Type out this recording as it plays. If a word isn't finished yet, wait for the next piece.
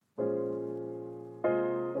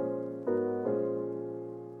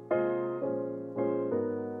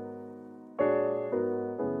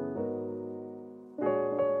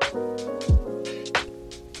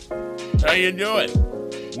How you doing?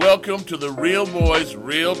 Welcome to the Real Boys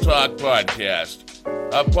Real Talk podcast,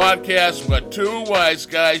 a podcast where two wise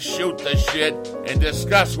guys shoot the shit and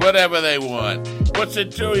discuss whatever they want. What's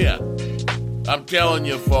it to you? I'm telling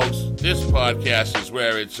you, folks, this podcast is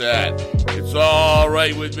where it's at. It's all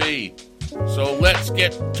right with me. So let's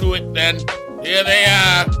get to it then. Here they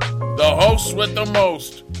are, the hosts with the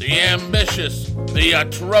most, the ambitious, the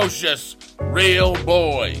atrocious Real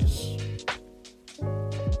Boys.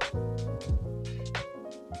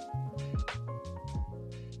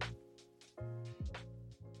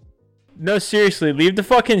 No, seriously, leave the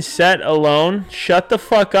fucking set alone. Shut the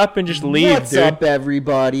fuck up and just leave, What's dude. up,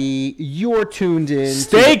 everybody? You're tuned in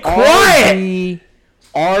Stay to the quiet!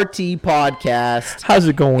 RT podcast. How's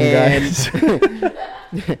it going, guys?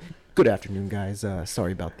 Good afternoon, guys.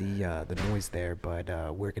 Sorry about the noise there,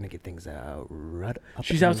 but we're gonna get things right up.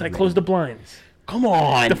 She's and outside. running. Close the blinds. Come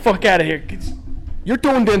on. Get the fuck out of here. You're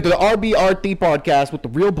tuned into the RBRT podcast with the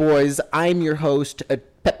Real Boys. I'm your host,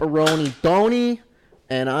 Pepperoni Tony.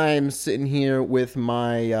 And I'm sitting here with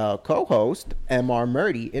my co-host, MR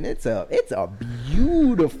Murdy, and it's a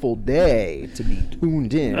beautiful day to be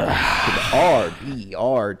tuned in to the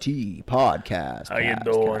RBRT podcast. How you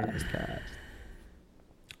doing?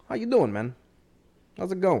 How you doing, man?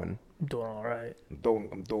 How's it going? I'm doing all right.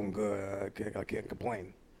 I'm doing good. I can't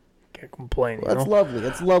complain. Can't complain. Well, that's you know? lovely.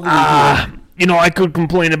 That's lovely to hear. You know, I could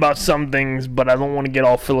complain about some things, but I don't want to get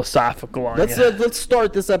all philosophical on you. Let's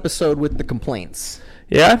start this episode with the complaints.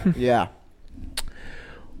 Yeah? Yeah.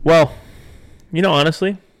 Well, you know,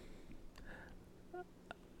 honestly,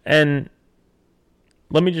 and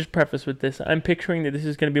let me just preface with this. I'm picturing that this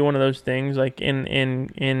is going to be one of those things like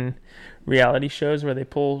in reality shows where they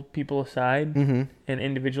pull people aside and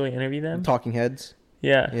individually interview them. Talking heads.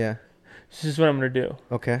 Yeah. Yeah. This is what I'm going to do.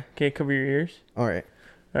 Okay. Okay, cover your ears. All right.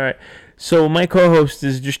 All right. So my co-host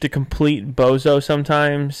is just a complete bozo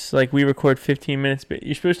sometimes. Like, we record 15 minutes, but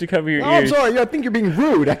you're supposed to cover your I'm ears. sorry. I think you're being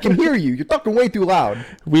rude. I can hear you. You're talking way too loud.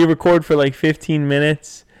 We record for like 15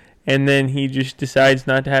 minutes, and then he just decides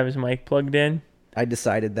not to have his mic plugged in. I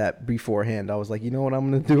decided that beforehand. I was like, you know what I'm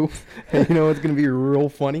going to do? You know what's going to be real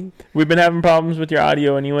funny? We've been having problems with your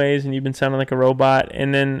audio anyways, and you've been sounding like a robot.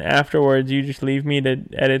 And then afterwards, you just leave me to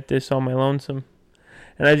edit this on my lonesome.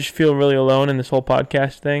 And I just feel really alone in this whole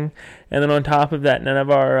podcast thing. And then on top of that, none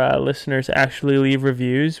of our listeners actually leave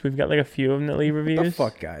reviews. We've got like a few of them that leave reviews. What the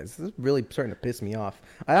fuck, guys? This is really starting to piss me off.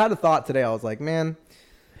 I had a thought today. I was like, man.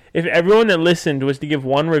 If everyone that listened was to give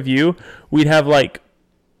one review, we'd have like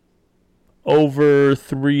over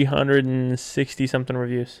 360 something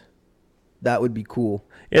reviews. That would be cool.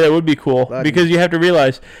 Yeah, that would be cool. Because you have to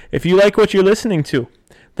realize, if you like what you're listening to,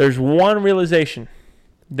 there's one realization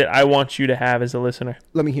that I want you to have as a listener.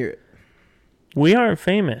 Let me hear it. We aren't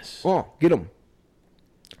famous. Oh, get them.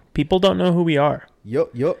 People don't know who we are.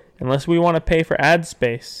 Yup. Unless we want to pay for ad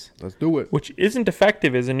space. Let's do it. Which isn't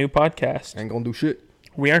effective as a new podcast. Ain't gonna do shit.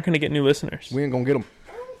 We aren't going to get new listeners. We ain't gonna get them.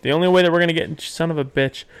 The only way that we're going to get... Son of a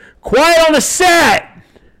bitch. Quiet on the set!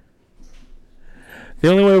 The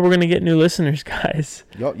only way we're going to get new listeners, guys,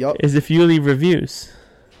 Yup. is if you leave reviews.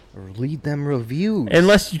 Or leave them reviews.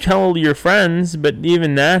 Unless you tell your friends, but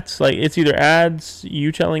even that's like, it's either ads,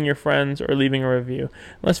 you telling your friends, or leaving a review.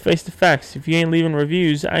 Let's face the facts. If you ain't leaving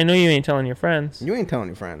reviews, I know you ain't telling your friends. You ain't telling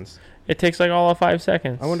your friends. It takes like all of 5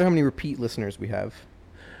 seconds. I wonder how many repeat listeners we have.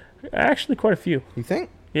 Actually, quite a few. You think?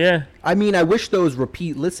 Yeah. I mean, I wish those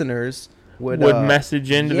repeat listeners would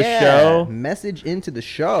message into the show. Message into the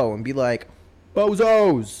show and be like,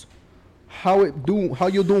 Bozos, how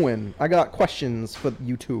you doing? I got questions for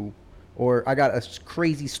you two. Or I got a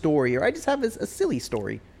crazy story. Or I just have a silly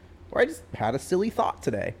story. Or I just had a silly thought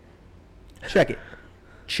today. Check it.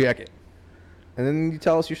 And then you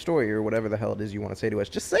tell us your story or whatever the hell it is you want to say to us.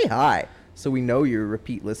 Just say hi so we know you're a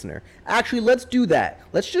repeat listener. Actually, let's do that.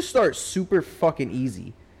 Let's just start super fucking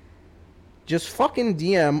easy. Just fucking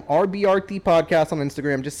DM RBRT Podcast on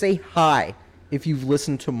Instagram. Just say hi if you've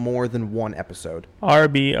listened to more than one episode.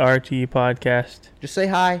 RBRT Podcast. Just say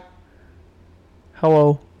hi.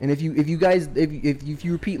 Hello. And if you guys if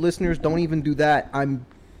you repeat listeners don't even do that, I'm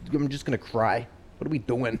just gonna cry. What are we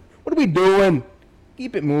doing?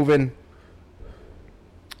 Keep it moving.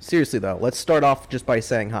 Seriously though, let's start off just by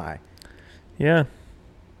saying hi. Yeah. And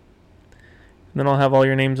then I'll have all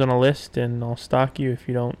your names on a list, and I'll stalk you if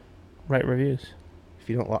you don't write reviews. If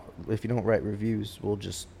you don't write reviews, we'll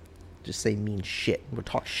just say mean shit. We'll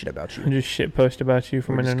talk shit about you. I'll just shit post about you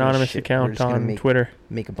from an anonymous account on Twitter.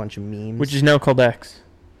 Make a bunch of memes. Which is now called X.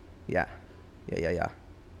 Yeah.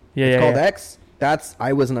 Yeah. Called X?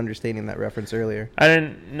 I wasn't understanding that reference earlier. I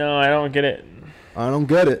don't get it. I don't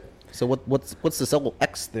get it. So what's this whole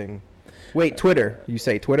X thing? Wait, Twitter. You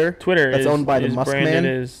say Twitter? Twitter That's is owned by the is Musk branded man?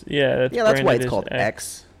 as that's Yeah, that's why branded it's as called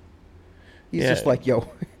X. He's Yeah. just like, yo,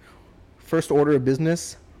 first order of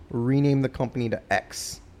business, rename the company to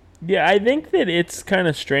X. Yeah, I think that it's kind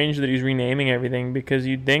of strange that he's renaming everything because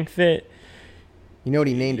you'd think that. You know what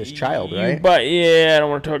he named his child, right? But yeah, I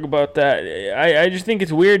don't want to talk about that. I just think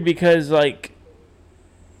it's weird because like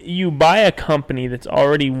you buy a company that's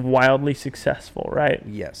already wildly successful, right?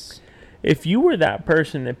 Yes. If you were that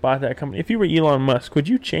person that bought that company, if you were Elon Musk, would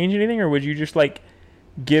you change anything or would you just like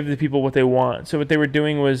give the people what they want? So what they were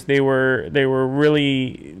doing was they were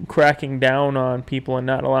really cracking down on people and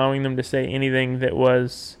not allowing them to say anything that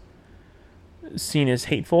was seen as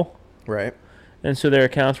hateful. Right. And so their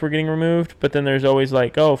accounts were getting removed, but then there's always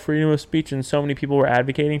like, oh, freedom of speech, and so many people were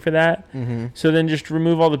advocating for that. Mm-hmm. So then just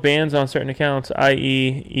remove all the bans on certain accounts,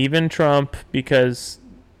 i.e. even Trump, because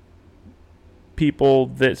people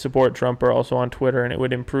that support Trump are also on Twitter, and it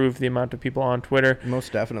would improve the amount of people on Twitter.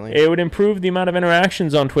 Most definitely. It would improve the amount of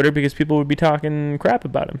interactions on Twitter because people would be talking crap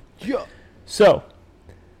about him. Yeah. So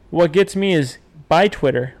what gets me is buy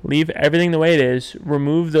Twitter, leave everything the way it is,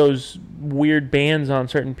 remove those weird bans on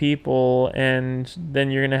certain people, and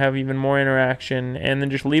then you're going to have even more interaction, and then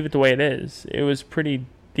just leave it the way it is. It was pretty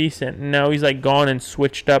decent. Now he's like gone and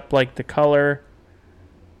switched up like the color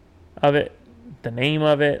of it, the name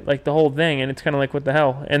of it, like the whole thing, and it's kind of like, what the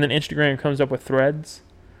hell? And then Instagram comes up with Threads.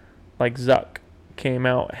 Like Zuck came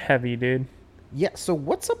out heavy, dude. Yeah, so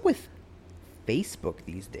what's up with Facebook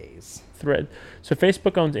these days? Thread. So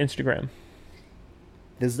Facebook owns Instagram.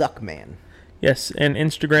 The Zuck man. Yes, and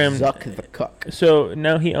Instagram. Zuck the cuck. So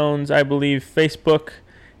now he owns, I believe, Facebook,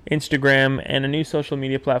 Instagram, and a new social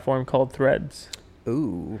media platform called Threads,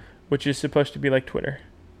 Ooh. which is supposed to be like Twitter.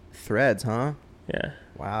 Threads, huh? Yeah.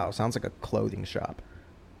 Wow, sounds like a clothing shop.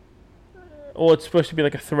 Well, it's supposed to be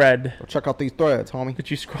like a thread Well, check out these threads, homie.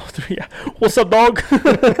 that you scroll through. Yeah. What's up, dog?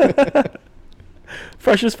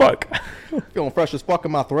 Fresh as fuck. Feeling fresh as fuck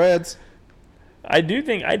in my threads. I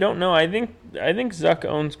don't know. I think Zuck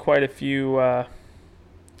owns quite a few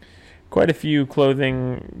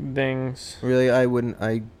clothing things. Really, I wouldn't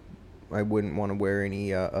want to wear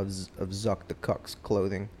any of Zuck the cuck's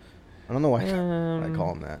clothing. I don't know why I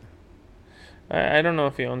call him that. I don't know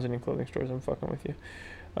if he owns any clothing stores. I'm fucking with you.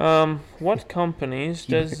 What companies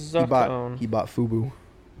does Zuck own? He bought FUBU.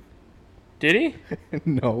 Did he?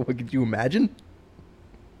 No, could you imagine?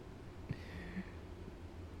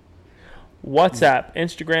 WhatsApp,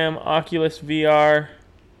 Instagram, Oculus VR.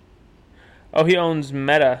 Oh, he owns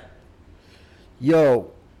Meta.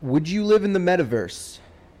 Yo, would you live in the metaverse?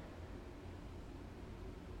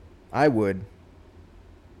 I would.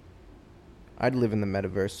 I'd live in the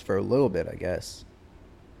metaverse for a little bit, I guess.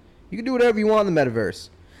 You can do whatever you want in the metaverse.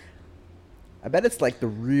 I bet it's like the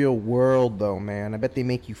real world, though, man. I bet they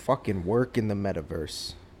make you fucking work in the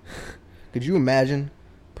metaverse. Could you imagine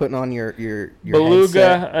putting on your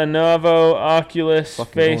Beluga, headset? Lenovo, Oculus,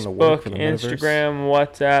 Fucking going to work Facebook, for the metaverse. Instagram,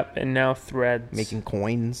 WhatsApp, and now Threads. Making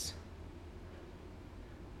coins?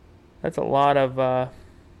 That's a lot of...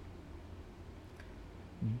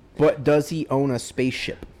 But does he own a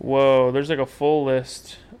spaceship? Whoa, there's like a full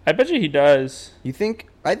list. I bet you he does. You think?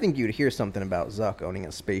 I think you'd hear something about Zuck owning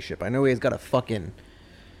a spaceship. I know he's got a fucking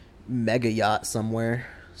mega yacht somewhere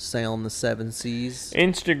sailing the seven seas.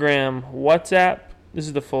 Instagram, WhatsApp. This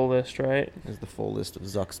is the full list, right? Is the full list of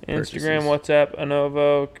Zuck's purchases. Instagram, WhatsApp,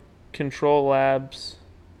 Lenovo, Control Labs.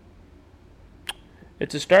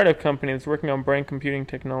 It's a startup company that's working on brain computing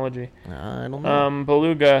technology. I don't know.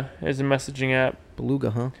 Beluga is a messaging app.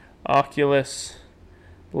 Beluga, huh? Oculus,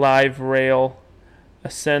 Live Rail,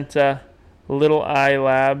 Ascenta, Little Eye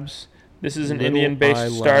Labs. This is an Little Indian-based Eye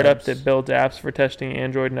startup Labs. that builds apps for testing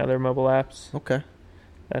Android and other mobile apps. Okay.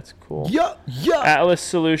 That's cool. Yeah. Atlas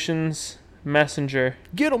Solutions, Messenger,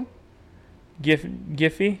 Get him.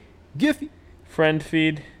 Giphy, Giphy.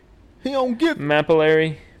 FriendFeed, He on Giphy.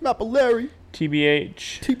 Mapillary, Mapillary. TBH,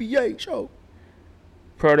 TBH. Oh.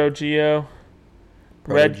 ProtoGeo,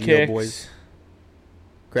 Proto-Geo Redkicks, boys.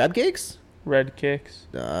 Crab cakes?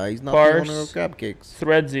 Redkicks, He's not Parse. the owner of crab cakes.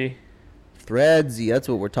 Threadsy, Threadsy, that's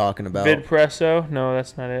what we're talking about. VidPresso, no,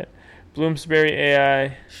 that's not it. Bloomsbury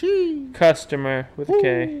AI, She. Customer with a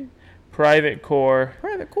K, Private Core,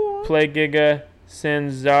 Private core. PlayGiga,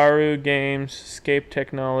 Sanzaru Games, Scape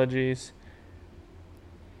Technologies,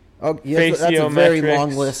 Oh, yes, that's a very Faciometrics.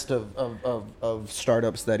 long list of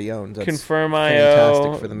startups that he owns. That's Confirm.io,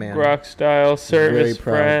 fantastic for the man. GrokStyle, Very Service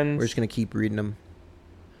proud. Friends, We're just going to keep reading them.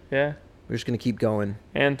 yeah, We're just going to keep going.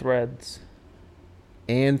 and Threads.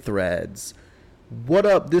 And Threads. What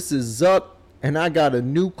up? This is Zuck, and I got a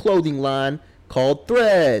new clothing line called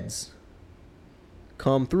Threads.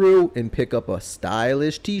 come through and pick up a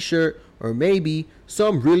stylish t-shirt or maybe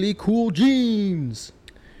some really cool jeans.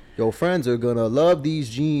 Your friends are gonna love these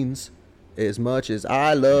jeans as much as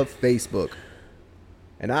I love Facebook.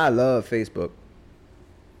 And I love Facebook.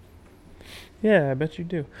 Yeah, I bet you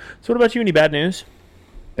do. So what about you? Any bad news?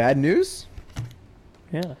 Bad news?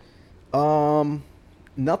 Yeah.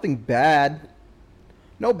 Nothing bad.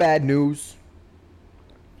 No bad news.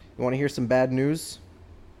 You want to hear some bad news?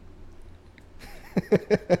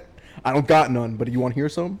 I don't got none, but you want to hear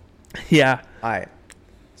some? Yeah. All right.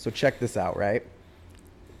 So check this out, right?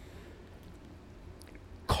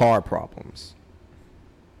 Car problems.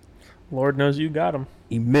 Lord knows you got them.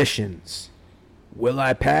 Emissions. Will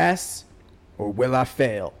I pass or will I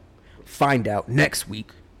fail? Find out next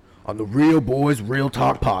week on the Real Boys Real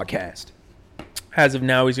Talk podcast. As of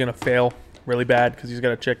now, he's going to fail really bad because he's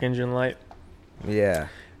got a check engine light. Yeah.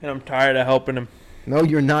 And I'm tired of helping him. No,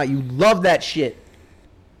 you're not. You love that shit.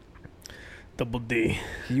 Double D.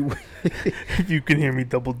 You. If you can hear me,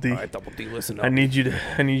 Double D. All right, Double D, listen up. I need you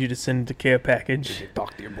to send the care package.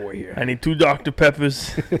 Talk to your boy here. I need 2 Dr.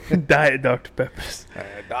 Peppers, Diet Dr. Peppers,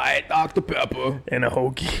 Diet Dr. Pepper. and a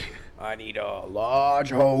hoagie. I need a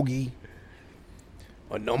large hoagie,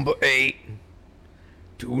 a number 8,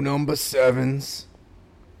 2 number 7s,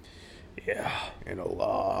 Yeah. and a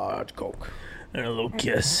large Coke. And a little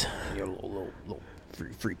kiss. And a little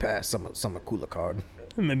free pass, some cooler card.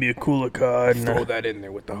 And maybe a cooler card. And Throw a that in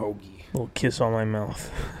there with the hoagie. little kiss on my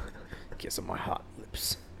mouth. Kiss on my hot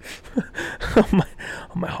lips. on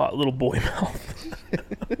my hot little boy mouth.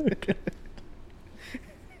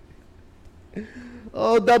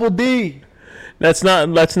 Oh, Double D. That's not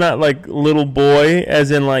like little boy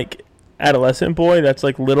as in like adolescent boy. That's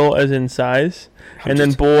like little as in size. And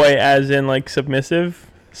then boy as in like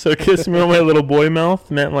submissive. So kiss me on my little boy mouth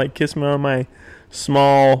meant like kiss me on my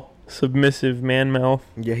small submissive man mouth.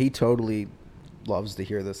 Yeah, he totally loves to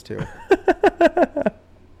hear this too.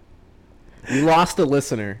 We lost a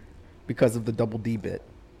listener because of the Double D bit.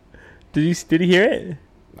 Did he hear it?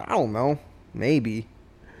 I don't know. Maybe.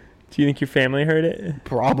 Do you think your family heard it?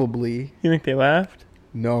 Probably. You think they laughed?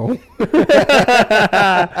 No.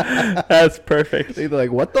 That's perfect. They're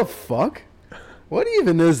like, what the fuck? What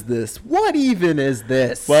even is this? What even is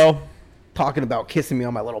this? Well, talking about kissing me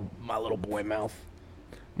on my little boy mouth.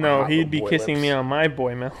 My no, hot he'd little be boy kissing lips. me on my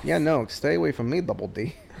boy mouth. Yeah, no, stay away from me, Double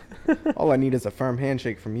D. All I need is a firm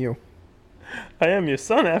handshake from you. I am your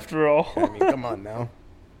son after all. I mean, come on now.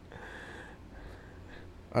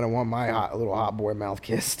 I don't want my little hot boy mouth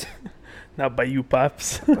kissed. Not by you,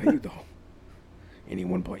 Pops. By you, though.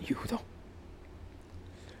 Anyone but you, though.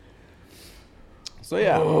 So,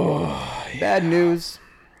 yeah. Bad news.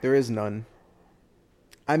 There is none.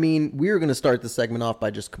 I mean, we were going to start the segment off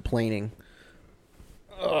by just complaining.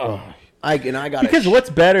 I got Because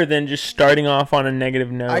what's better than just starting off on a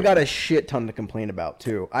negative note? I got a shit ton to complain about,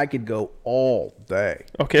 too. I could go all day.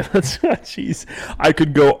 Okay, let's. Jeez, I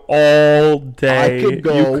could go all day. I could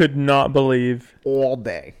go You could not believe all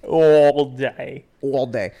day. all day. All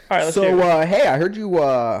day. All right, let's so, hear it. hey, I heard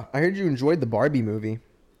you enjoyed the Barbie movie.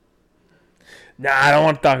 Nah, I don't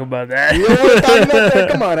want to talk about that. You don't want to talk about that?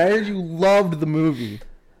 Come on, I heard you loved the movie.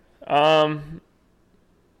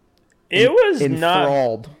 It was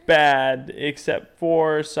Enthralled. not bad, except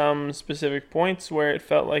for some specific points where it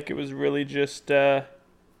felt like it was really just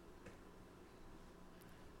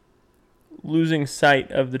losing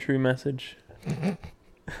sight of the true message.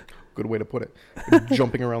 Good way to put it.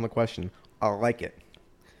 Jumping around the question. I like it.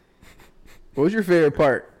 What was your favorite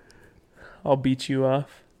part? I'll beat you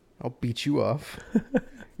off. I'll beat you off.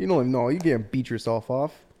 You don't even know. You can't beat yourself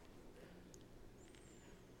off.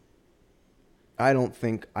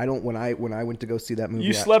 When I went to go see that movie.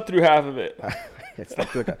 You slept through half of it. I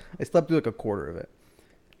slept through like a quarter of it.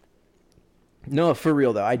 No, for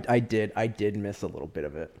real though. I did miss a little bit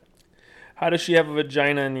of it. How does she have a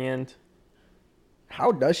vagina in the end?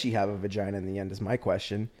 How does she have a vagina in the end is my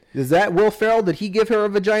question. Is that Will Ferrell? Did he give her a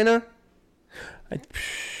vagina?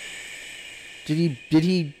 Did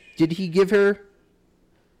he give her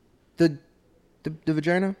the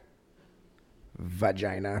vagina?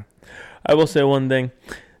 Vagina. I will say one thing.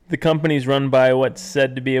 The company's run by what's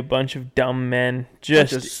said to be a bunch of dumb men.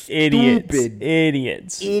 Just idiots.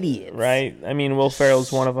 Idiots. Right? I mean, Will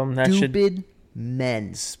Ferrell's one of them. That Stupid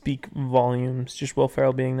men. speak volumes. Just Will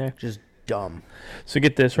Ferrell being there. Just dumb. So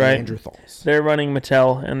get this, right? Neanderthals. They're running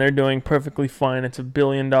Mattel, and they're doing perfectly fine. It's $1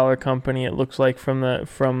 billion company. It looks like from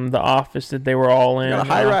the office that they were all in. Got a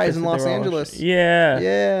high rise in Los Angeles. Yeah.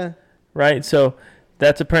 Yeah. Right? So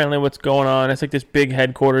that's apparently what's going on. It's like this big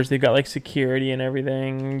headquarters. They've got like security and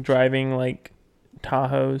everything, driving like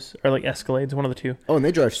Tahoes or like Escalades, one of the two. Oh, and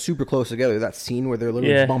they drive super close together. That scene where they're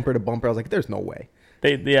literally Yeah. bumper to bumper. I was like, there's no way.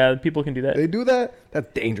 People can do that. They do that?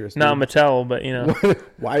 That's dangerous. Not dude. Mattel, but you know.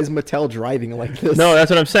 Why is Mattel driving like this? No, that's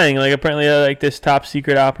what I'm saying. Like apparently they're like this top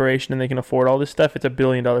secret operation and they can afford all this stuff. It's $1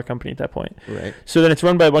 billion company at that point. Right. So then it's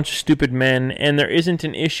run by a bunch of stupid men, and there isn't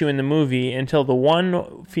an issue in the movie until the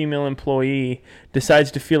one female employee decides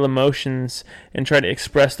to feel emotions and try to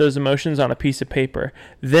express those emotions on a piece of paper.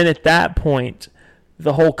 Then at that point,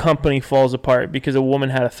 the whole company falls apart because a woman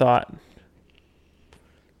had a thought.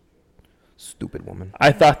 Stupid woman.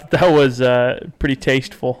 I thought that was pretty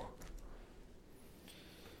tasteful.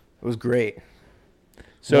 It was great.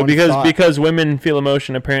 So One because thought. because women feel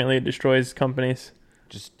emotion, apparently it destroys companies.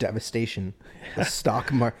 Just devastation. The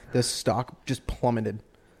stock just plummeted.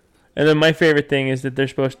 And then my favorite thing is that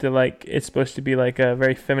it's supposed to be like a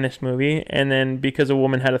very feminist movie, and then because a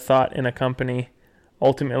woman had a thought in a company,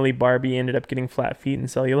 ultimately Barbie ended up getting flat feet and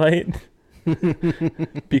cellulite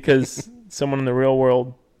because someone in the real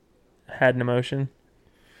world had an emotion.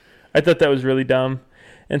 I thought that was really dumb.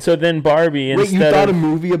 And so then Barbie, Wait, you thought a of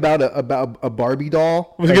movie about a Barbie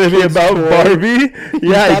doll was going to be kid's about toy? Barbie?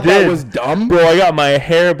 You Yeah, I thought did. that was dumb? Bro, I got my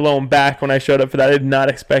hair blown back when I showed up for that. I did not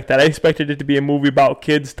expect that. I expected it to be a movie about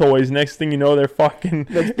kids' toys. Next thing you know, they're fucking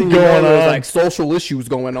Next thing going you know, there's on. like social issues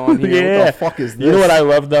going on here. Yeah. What the fuck is this? You know what I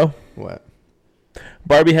love, though? What?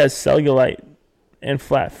 Barbie has cellulite and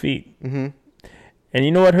flat feet. Mm-hmm. And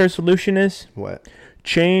you know what her solution is? What?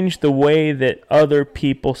 Change the way that other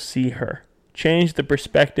people see her. Change the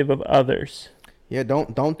perspective of others. Yeah,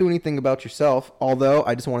 don't do anything about yourself. Although,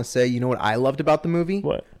 I just want to say, you know what I loved about the movie?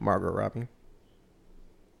 What? Margot Robbie.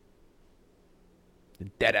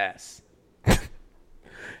 Dead ass.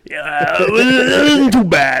 Yeah, it wasn't too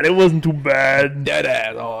bad. It wasn't too bad. Dead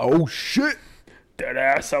ass. Oh shit. That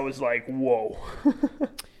ass, I was like, whoa.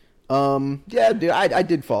 Yeah, dude, I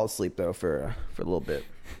did fall asleep though for a little bit.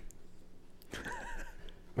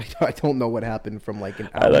 I don't know what happened from like an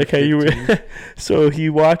hour. I like how you 15. were. So he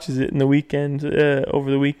watches it in the weekend, over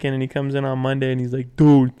the weekend, and he comes in on Monday and he's like,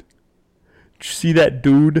 dude, did you see that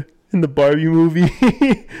dude in the Barbie movie?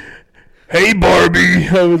 Hey, Barbie.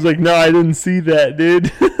 I was like, no, I didn't see that,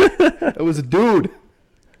 dude. It was a dude.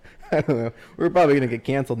 I don't know. We're probably gonna get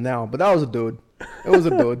canceled now, but that was a dude. It was a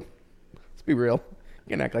dude. Let's be real.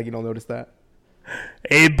 You can act like you don't notice that.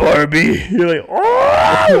 Hey, Barbie. You're like,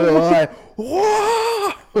 oh!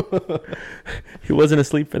 Whoa! He wasn't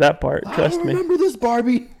asleep for that part, trust I me. remember this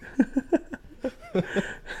Barbie.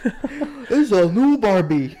 This is a new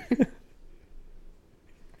Barbie.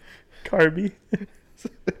 Carby.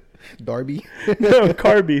 Darby. No,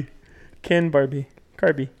 Carby. Ken Barbie.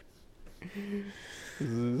 Carby.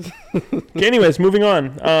 Okay, anyways, moving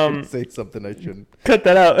on. Say something I shouldn't. Cut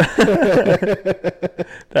that out.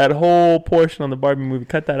 That whole portion on the Barbie movie,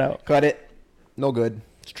 cut that out. Cut it. No good.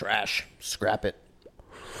 It's trash. Scrap it.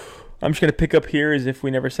 I'm just going to pick up here as if we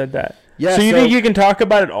never said that. Yeah, so you think you can talk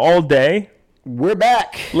about it all day? We're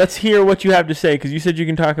back. Let's hear what you have to say, because you said you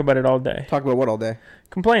can talk about it all day. Talk about what all day?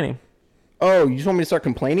 Complaining. Oh, you just want me to start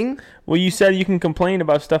complaining? Well, you said you can complain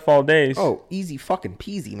about stuff all days. Oh, easy fucking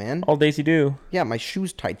peasy, man. All days you do. Yeah, my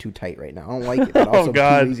shoe's tied too tight right now. I don't like it, but Oh, also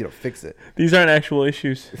God. too lazy to fix it. These aren't actual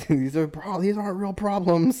issues. These aren't real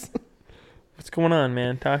problems. What's going on,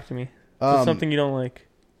 man? Talk to me. What's something you don't like?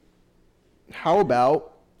 How about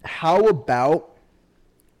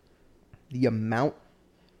the amount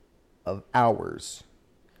of hours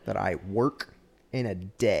that I work in a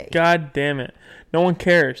day? God damn it. No one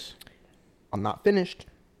cares. I'm not finished.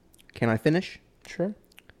 Can I finish? Sure.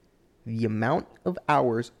 The amount of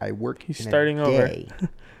hours I work He's in starting a over. day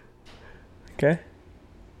Okay.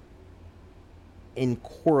 in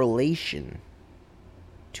correlation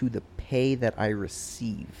to the pay that I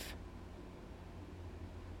receive.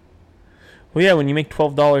 Well, yeah, when you make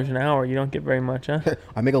 $12 an hour, you don't get very much, huh?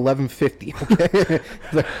 I make $11.50, okay?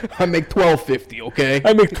 I make $12.50, okay?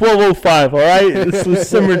 I make $12.05, all right? Let's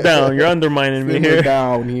simmer down. You're undermining me Simmer here.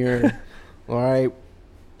 down here. All right.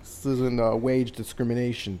 This isn't a wage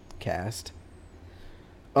discrimination cast.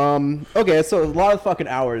 Okay, so a lot of fucking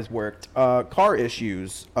hours worked. Car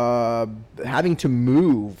issues. Having to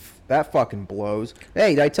move. That fucking blows.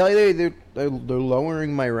 Hey, did I tell you they're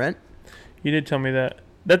lowering my rent? You did tell me that.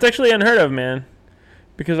 That's actually unheard of, man.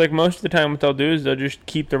 Because, like, most of the time what they'll do is they'll just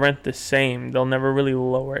keep the rent the same. They'll never really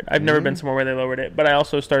lower it. I've never been somewhere where they lowered it. But I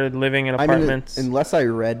also started living in apartments. I mean, unless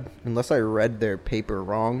I read their paper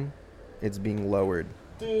wrong, it's being lowered.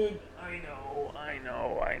 Dude, I know.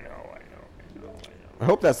 I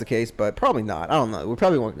hope that's the case, but probably not. I don't know. We're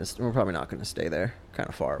probably not going to stay there. Kind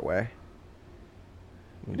of far away.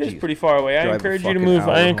 It is pretty far away. I Drive a encourage you to fucking move.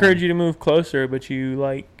 hour I encourage home. you to move closer, but you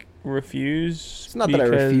like refuse. It's not that I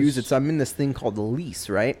refuse. It's I'm in this thing called a lease,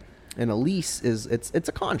 right? And a lease is it's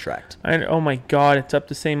a contract. Oh my god, it's up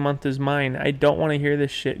the same month as mine. I don't want to hear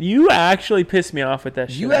this shit. You actually pissed me off with that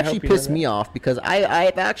shit. You actually pissed me off because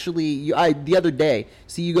I've actually the other day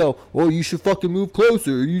see you go, oh, you should fucking move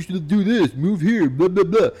closer. You should do this, move here, blah blah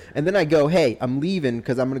blah. And then I go, hey, I'm leaving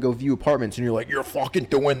because I'm gonna go view apartments, and you're like, you're fucking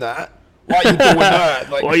doing that. Why are you doing that?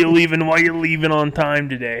 Like, Why you leaving on time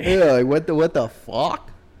today? yeah, like, what the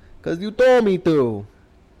fuck? Because you told me to.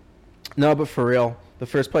 No, but for real, the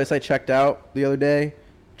first place I checked out the other day,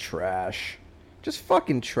 trash. Just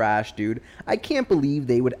fucking trash, dude. I can't believe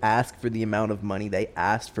they would ask for the amount of money they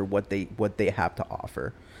asked for what they have to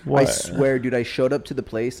offer. What? I swear, dude, I showed up to the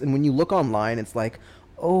place, and when you look online, it's like,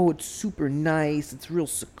 oh, it's super nice, it's real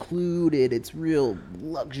secluded, it's real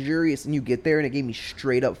luxurious, and you get there, and it gave me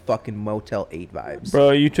straight up fucking Motel 8 vibes.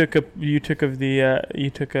 Bro, you took a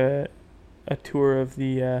tour of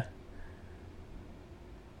the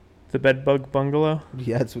bed bug bungalow.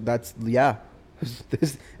 Yeah, that's yeah.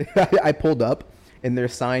 I pulled up, and their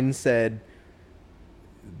sign said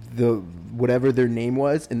whatever their name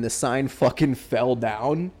was, and the sign fucking fell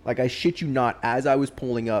down. Like, I shit you not, as I was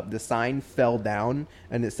pulling up, the sign fell down,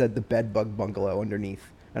 and it said the Bed Bug Bungalow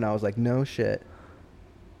underneath. And I was like, no shit.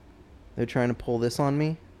 They're trying to pull this on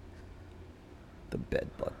me? The Bed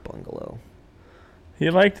Bug Bungalow.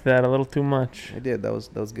 You liked that a little too much. I did. That was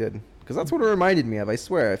good. Because that's what it reminded me of. I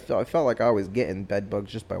swear. I felt like I was getting bed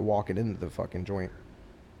bugs just by walking into the fucking joint.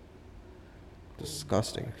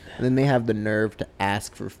 Disgusting. And then they have the nerve to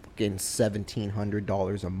ask for fucking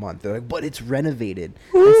 $1,700 a month. They're like, but it's renovated.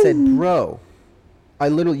 I said, bro,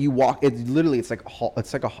 it's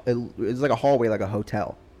like a hallway, like a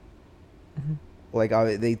hotel. Mm-hmm. Like,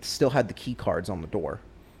 they still had the key cards on the door.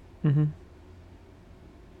 Mm-hmm.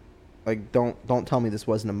 Like, don't tell me this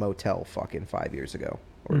wasn't a motel fucking 5 years ago.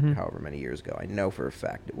 Or Mm-hmm. however many years ago. I know for a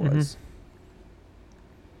fact it Mm-hmm. was.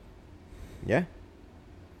 Yeah.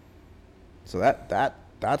 So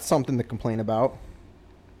that's something to complain about.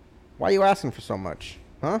 Why are you asking for so much?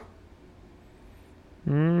 Huh?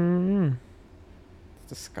 Mm-hmm. It's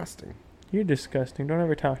disgusting. You're disgusting. Don't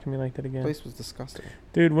ever talk to me like that again. The place was disgusting.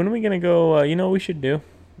 Dude, when are we going to go? You know what we should do?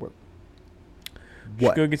 What? We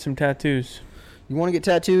should go get some tattoos. You want to get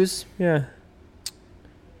tattoos? Yeah.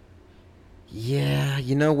 Yeah,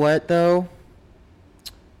 you know what, though?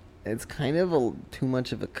 It's kind of too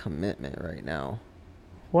much of a commitment right now.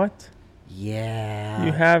 What? Yeah.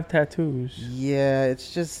 You have tattoos. Yeah,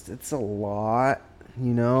 it's a lot,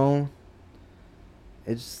 you know?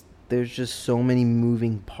 There's just so many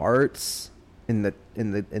moving parts in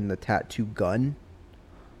the tattoo gun.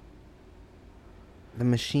 The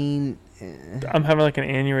machine I'm having like an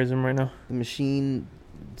aneurysm right now. The machine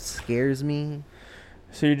scares me.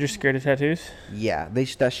 So you're just scared of tattoos? Yeah,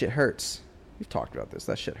 that shit hurts. We've talked about this.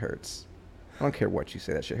 That shit hurts. I don't care what you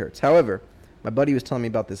say. That shit hurts. However, my buddy was telling me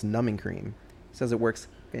about this numbing cream. He says it works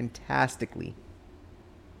fantastically.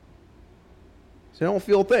 So you don't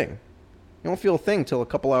feel a thing. You don't feel a thing till a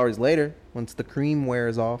couple hours later once the cream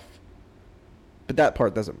wears off. But that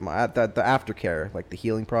part doesn't. The aftercare, like the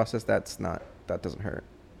healing process, that doesn't hurt.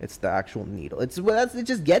 It's the actual needle. It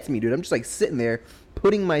just gets me, dude. I'm just like sitting there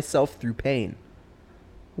putting myself through pain.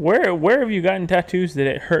 Where have you gotten tattoos that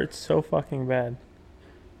it hurts so fucking bad?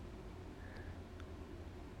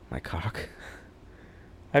 My cock.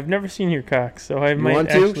 I've never seen your cock, so I You might want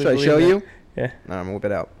to? actually Should I believe show that. you? Yeah. No, I'm gonna whip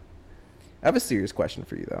it out. I have a serious question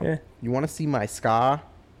for you though. Yeah. You want to see my scar?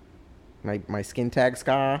 My skin tag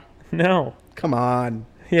scar? No. Come on.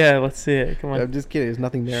 Yeah, let's see it. Come on. I'm just kidding. There's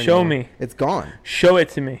nothing there. Show anymore. me. It's gone. Show it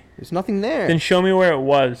to me. There's nothing there. Then show me where it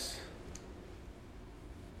was.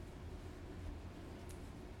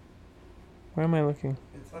 Where am I looking?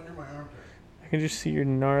 It's under my armpit. I can just see your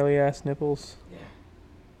gnarly ass nipples.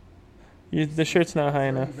 Yeah. The shirt's not high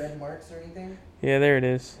enough. Any red marks or anything? Yeah, there it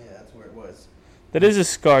is. Yeah, that's where it was. That is a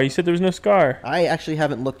scar. You said there was no scar. I actually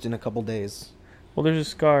haven't looked in a couple days. Well, there's a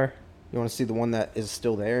scar. You want to see the one that is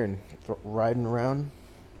still there and riding around?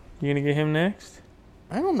 You gonna get him next?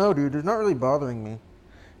 I don't know, dude. It's not really bothering me.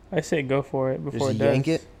 I say go for it before Just it does. yank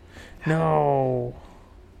it? No.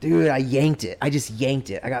 Dude, I yanked it. I just yanked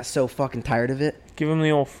it. I got so fucking tired of it. Give him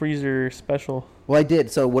the old freezer special. Well, I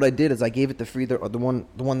did. So what I did is I gave it the freezer, or the one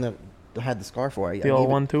that had the scar for. The old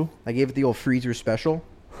 1-2. I gave it the old freezer special.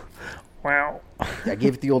 Wow. I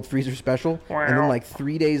gave it the old freezer special. Wow. And then like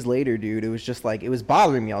 3 days later, dude, it was just like, it was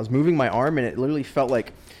bothering me. I was moving my arm and it literally felt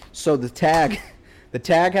like, so the tag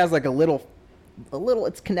has like a little,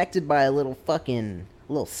 it's connected by a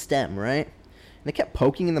little stem, right? and it kept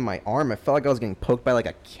poking into my arm. I felt like I was getting poked by like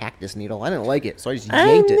a cactus needle. I didn't like it, so I just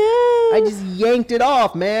yanked it. I just yanked it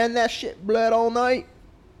off, man. That shit bled all night.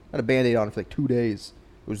 I had a Band-Aid on it for like 2 days.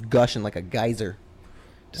 It was gushing like a geyser.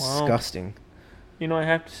 Disgusting. Wow. You know, I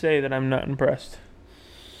have to say that I'm not impressed.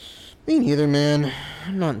 Me neither, man.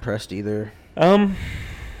 I'm not impressed either.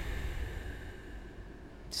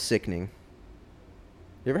 Sickening.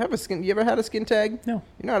 You ever had a skin tag? No.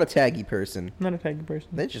 You're not a taggy person. I'm not a taggy person.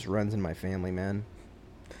 That just runs in my family, man.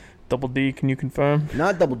 Double D, can you confirm?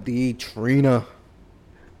 Not Double D, Trina.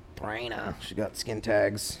 She got skin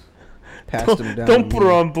tags. Passed them down. Don't put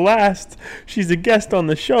her on blast. She's a guest on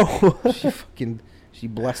the show. She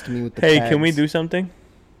blessed me with the Hey, tags. can we do something?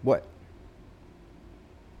 What?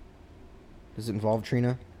 Does it involve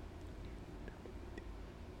Trina?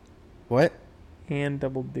 What? And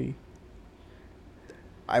Double D.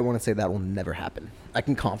 I want to say that will never happen. I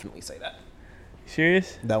can confidently say that.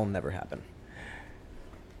 Serious? That will never happen.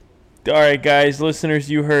 All right, guys, listeners,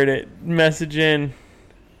 you heard it. Message in.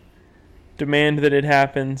 Demand that it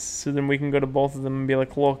happens, so then we can go to both of them and be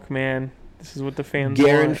like, look, man, this is what the fans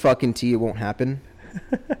want. Guarantee it won't happen.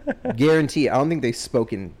 Guarantee. I don't think they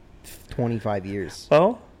spoke in 25 years.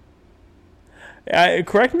 Well,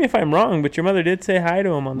 correct me if I'm wrong, but your mother did say hi to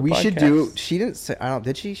him on the podcast. We should do. She didn't say. I don't.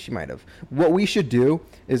 Did she? She might have. What we should do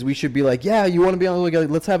is we should be like, yeah, you want to be on? Like,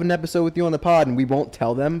 let's have an episode with you on the pod, and we won't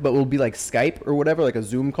tell them, but we'll be like Skype or whatever, like a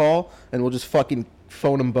Zoom call, and we'll just fucking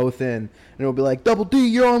phone them both in, and it'll be like, Double D,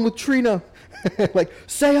 you're on with Trina. Like,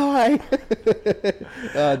 say hi.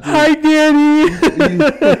 Hi, Danny.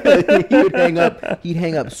 He'd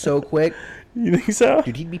hang up so quick. You think so?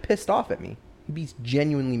 Dude, he'd be pissed off at me. He'd be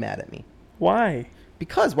genuinely mad at me. Why?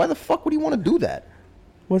 Because why the fuck would he want to do that?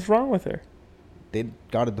 What's wrong with her? They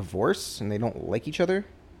got a divorce and they don't like each other.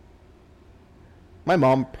 My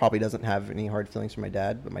mom probably doesn't have any hard feelings for my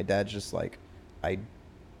dad, but my dad's just like, I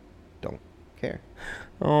don't care.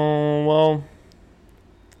 Oh, well,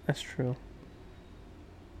 that's true.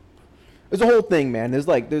 There's a whole thing, man. There's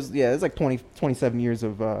like 27 years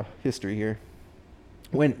of history here.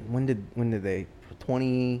 When did they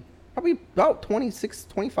 20 probably about 26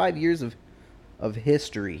 25 years of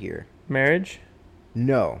history here. Marriage?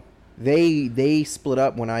 No. They split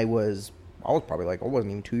up when I was probably like I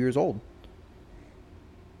wasn't even 2 years old.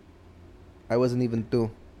 I wasn't even 2.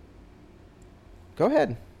 Go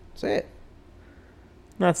ahead. Say it.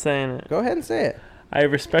 Not saying it. Go ahead and say it. I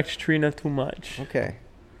respect Trina too much. Okay.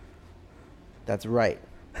 That's right.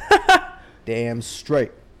 Damn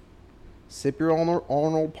straight. Sip your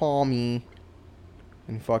Arnold Palmy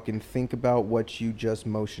and fucking think about what you just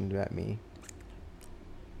motioned at me.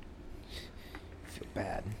 I feel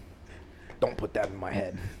bad. Don't put that in my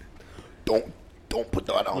head. Don't put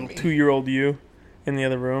that on me. 2-year-old you in the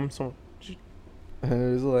other room. So I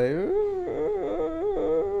was like,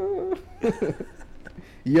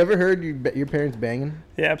 you ever heard your parents banging?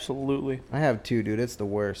 yeah, absolutely. I have too, dude. It's the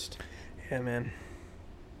worst. Yeah, man.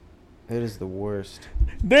 It is the worst.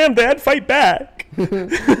 Damn, Dad, fight back. What do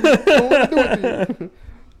I do with you?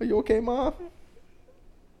 Are you okay, Mom?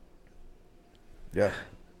 Yeah.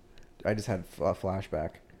 I just had a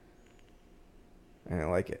flashback. I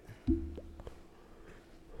didn't like it.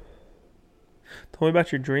 Tell me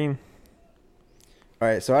about your dream. All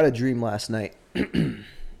right, so I had a dream last night.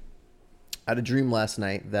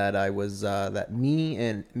 That I was that me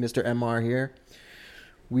and Mr. MR here,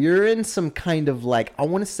 we were in some kind of like, I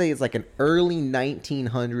want to say it's like an early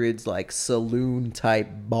 1900s like saloon type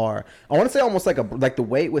bar. I want to say almost like the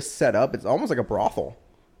way it was set up, it's almost like a brothel.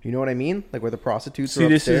 You know what I mean? Like where the prostitutes are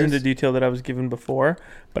upstairs. See, this isn't the detail that I was given before,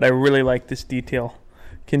 but I really like this detail.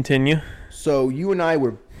 Continue. So you and I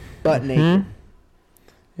were butt naked.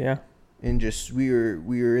 Yeah. And just we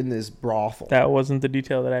were in this brothel. That wasn't the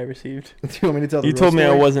detail that I received. Do you want me to tell the You real told story?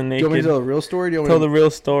 me I wasn't naked. Do you want me to tell the real story? Do you want Tell me the real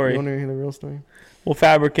story. You want to hear the real story? We'll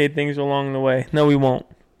fabricate things along the way. No, we won't.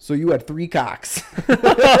 So you had 3 cocks.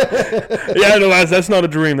 Yeah, no, that's not a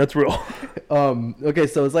dream. That's real. Okay,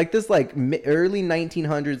 so it's like this like early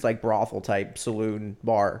 1900s like brothel type saloon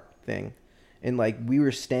bar thing. And like we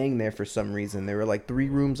were staying there for some reason. There were like 2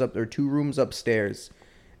 rooms upstairs.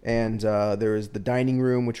 And there was the dining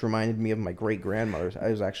room, which reminded me of my great-grandmother's. I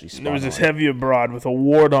was actually spot There was this on. heavy broad with a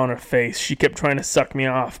wart on her face. She kept trying to suck me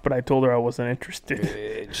off, but I told her I wasn't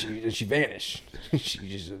interested. She vanished. she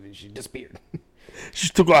disappeared. She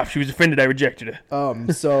just took off. She was offended I rejected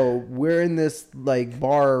her. So we're in this like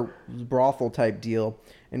brothel type deal,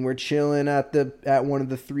 and we're chilling at one of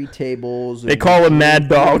the 3 tables. They call him Mad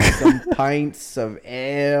Dog. Some pints of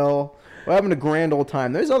ale. We're having a grand old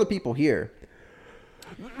time. There's other people here.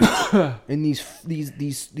 And these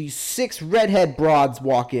 6 redhead broads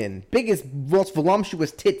walk in. Biggest, most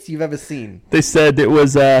voluptuous tits you've ever seen. They said it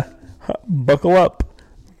was buckle up,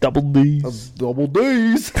 double D's. Double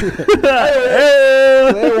D's. They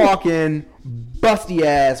walk in, busty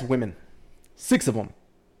ass women. 6 of them.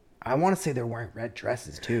 I want to say they're wearing red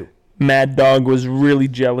dresses too. Mad Dog was really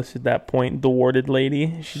jealous at that point. The warded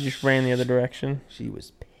lady, she just ran the other direction. She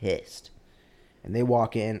was pissed. And they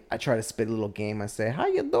walk in. I try to spit a little game. I say, "How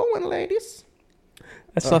you doing, ladies?"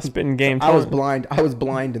 That's not spitting game. I was blind. I was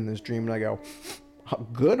blind in this dream, and I go,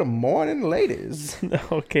 "Good morning, ladies."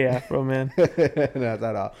 Okay, Afro Man. And I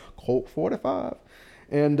thought, Colt 45.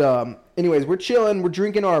 And anyways, we're chilling. We're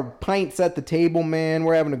drinking our pints at the table, man.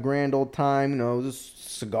 We're having a grand old time. You know, just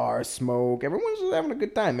cigar smoke. Everyone's just having a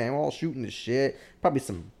good time, man. We're all shooting the shit. Probably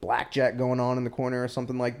some blackjack going on in the corner or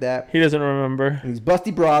something like that. He doesn't remember. And these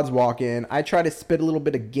busty broads walk in. I try to spit a little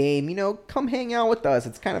bit of game. You know, come hang out with us.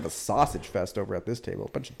 It's kind of a sausage fest over at this table.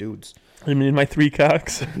 A bunch of dudes. I mean, my 3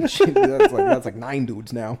 cocks. that's like 9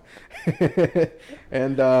 dudes now.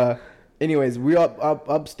 And anyways, we're up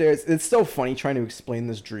upstairs. It's so funny trying to explain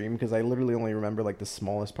this dream because I literally only remember like the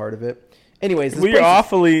smallest part of it. Anyways, you're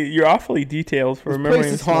awfully detailed for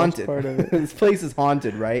remembering the smallest part of it. This place is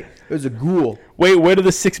haunted, right? There's a ghoul. Wait, where do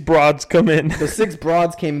the 6 broads come in? The 6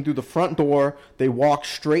 broads came through the front door. They walked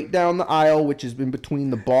straight down the aisle, which is in between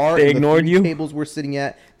the bar and ignored the 3 tables we're sitting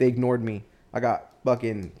at. They ignored me. I got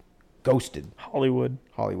fucking ghosted. Hollywood.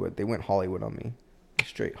 They went Hollywood on me.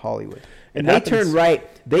 Straight Hollywood. And It they happens.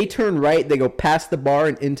 turn right. They go past the bar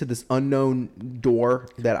and into this unknown door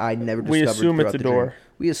that I never discovered. We assume it's throughout a the door. dream.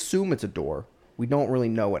 We assume it's a door. We don't really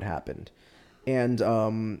know what happened. And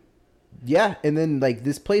yeah, and then like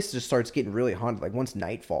this place just starts getting really haunted. Like once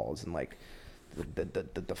night falls and like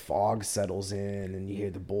the fog settles in and you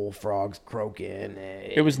hear the bullfrogs croaking.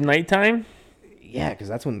 It was nighttime? Yeah, because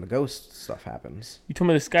that's when the ghost stuff happens. You told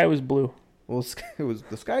me the sky was blue. Well,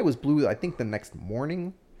 the sky was blue. I think the next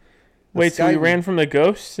morning. Wait, so you ran from the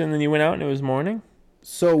ghosts and then you went out and it was morning?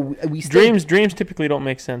 So we stayed, Dreams typically don't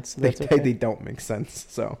make sense. So that's okay. They don't make sense.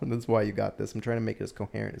 So that's why you got this. I'm trying to make it as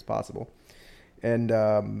coherent as possible. And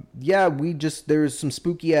yeah, there's some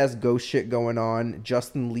spooky ass ghost shit going on.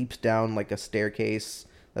 Justin leaps down like a staircase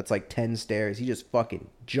that's like 10 stairs. He just fucking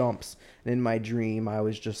jumps. And in my dream, I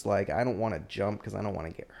was just like, I don't want to jump because I don't want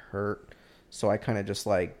to get hurt. So I kind of just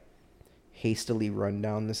like hastily run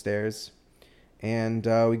down the stairs. And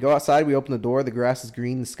we go outside. We open the door. The grass is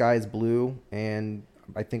green. The sky is blue. And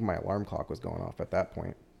I think my alarm clock was going off at that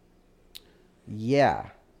point. Yeah.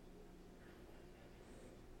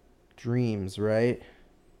 Dreams, right?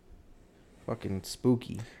 Fucking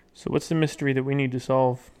spooky. So what's the mystery that we need to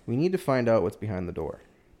solve? We need to find out what's behind the door.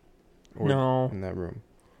 No. In that room.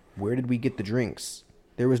 Where did we get the drinks?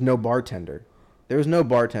 There was no bartender. There was no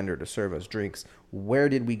bartender to serve us drinks. Where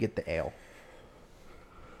did we get the ale?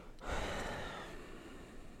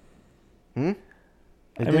 It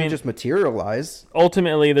didn't just materialize.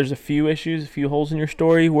 Ultimately, there's a few issues, a few holes in your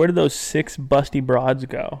story. Where did those 6 busty broads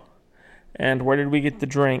go? And where did we get the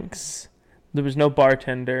drinks? There was no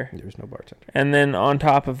bartender. There was no bartender. And then on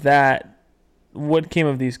top of that, what came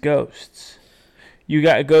of these ghosts? You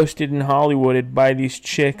got ghosted in Hollywood by these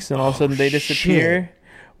chicks, and all of a sudden they disappear. Shit.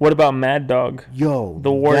 What about Mad Dog? Yo,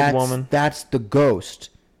 the warded woman. That's the ghost.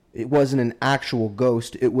 It wasn't an actual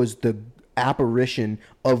ghost. It was the apparition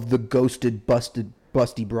of the ghosted,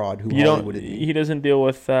 busty broad who Hollywooded me. He doesn't deal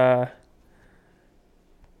with.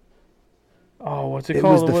 What's it It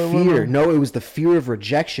called? was the fear. No, it was the fear of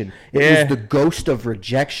rejection. It was the ghost of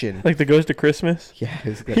rejection. Like the ghost of Christmas? Yeah.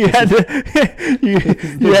 You had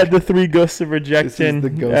the 3 ghosts of rejection This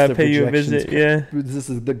is the ghost of pay you a rejection's visit. Yeah. This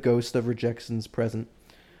is the ghost of rejection's present.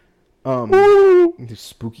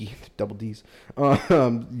 Spooky. Double D's.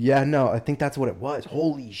 Yeah, no, I think that's what it was.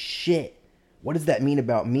 Holy shit. What does that mean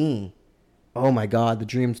about me? Oh my god, the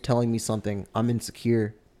dream's telling me something. I'm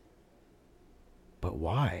insecure. But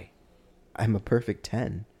why? I'm a perfect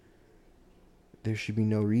 10. There should be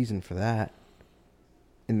no reason for that.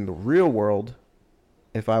 In the real world,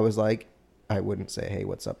 if I was like, I wouldn't say, hey,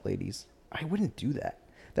 what's up, ladies? I wouldn't do that.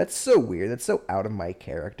 That's so weird. That's so out of my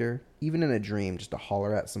character. Even in a dream, just to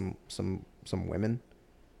holler at some women.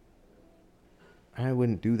 I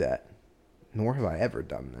wouldn't do that. Nor have I ever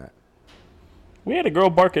done that. We had a girl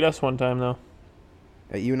bark at us one time, though.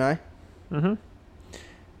 At you and I? Mm-hmm.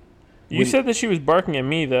 You said that she was barking at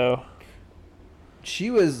me, though.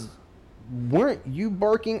 Weren't you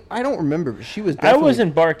barking? I don't remember. But she was I definitely...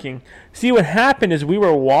 wasn't barking. See, what happened is we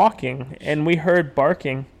were walking, and we heard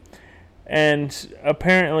barking. And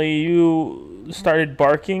apparently you started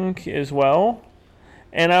barking as well.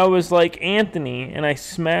 And I was like, Anthony, and I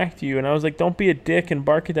smacked you, and I was like, don't be a dick and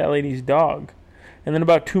bark at that lady's dog. And then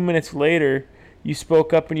about 2 minutes later, you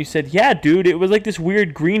spoke up and you said, yeah, dude, it was like this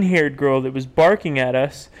weird green-haired girl that was barking at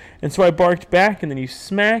us. And so I barked back, and then you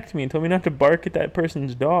smacked me and told me not to bark at that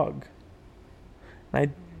person's dog.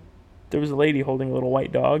 And there was a lady holding a little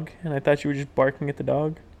white dog, and I thought you were just barking at the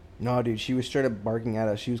dog. No, dude, she was straight up barking at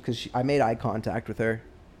us. She was because I made eye contact with her,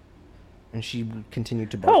 and she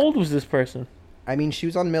continued to bark. How old was this person? I mean, she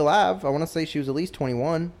was on Mill Ave. I want to say she was at least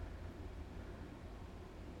 21.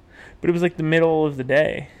 But it was like the middle of the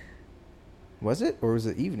day. Was it, or was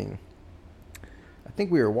it evening? I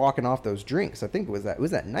think we were walking off those drinks. I think it was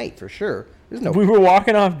that night for sure. There's no. We were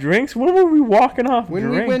walking off drinks. When were we walking off when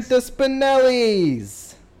drinks? we went to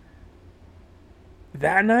Spinelli's.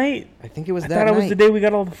 That night? I think it was I that thought night. it was the day we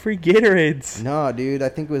got all the free Gatorades. No, dude. I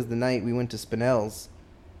think it was the night we went to Spinell's.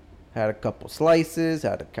 Had a couple slices,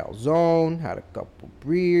 had a calzone, had a couple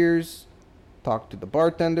beers, talked to the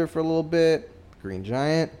bartender for a little bit, Green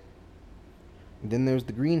Giant. And then there's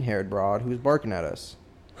the green-haired broad who was barking at us.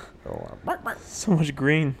 So much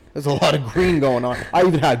green. There's a lot of green going on. I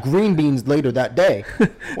even had green beans later that day.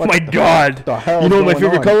 My God. The hell You know what my going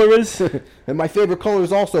favorite on? color is? And my favorite color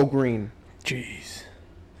is also green. Jeez.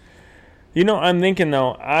 You know, I'm thinking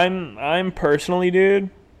though, I'm personally, dude,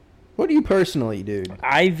 What do you personally, dude?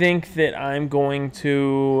 I think that I'm going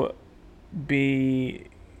to be...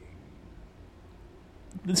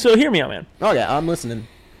 So hear me out, man. Oh yeah, I'm listening.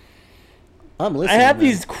 I have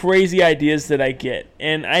these crazy ideas that I get,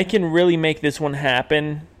 and I can really make this one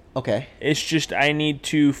happen. Okay. It's just I need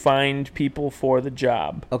to find people for the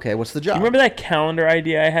job. Okay, what's the job? You remember that calendar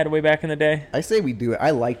idea I had way back in the day? I say we do it.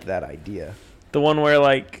 I liked that idea. The one where,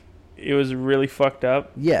 like, it was really fucked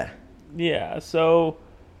up? Yeah. Yeah, so...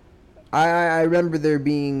 I remember there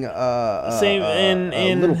being Same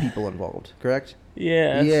in little people involved, correct?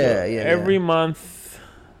 Yeah, Yeah, so yeah, every yeah. month...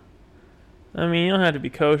 I mean, you don't have to be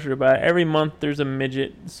kosher about it. Every month there's a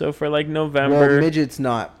midget. So for, like, November... Well, midget's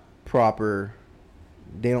not proper.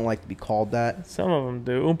 They don't like to be called that. Some of them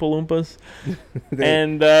do. Oompa Loompas. They-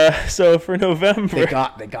 And so for November...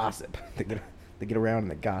 They gossip. They get around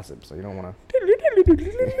and they gossip, so you don't want to.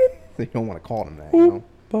 You don't want to call them that. You know?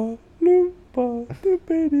 Oompa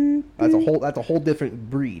Loompa. That's a whole different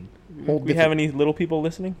breed. Whole We have any little people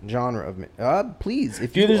listening? genre of. Please,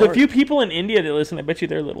 if Dude, you there's are, a few people in India that listen. I bet you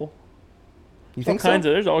they're little. You think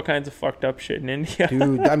There's all kinds of fucked up shit in India.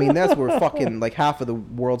 Dude, I mean that's where fucking like half of the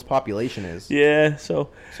world's population is. Yeah, so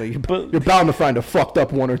So you're But- bound to find a fucked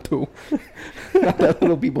up one or two. Not that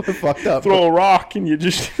little people are fucked up. throw a rock and you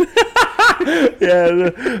just... Yeah,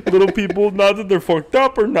 the little people, not that they're fucked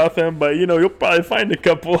up or nothing, but, you know, you'll probably find a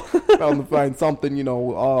couple. Bound to find something,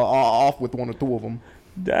 off with one or two of them.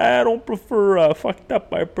 I don't prefer fucked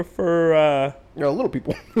up. I prefer Little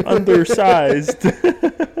people. undersized.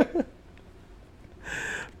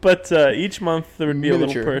 But each month there would be a Miniature.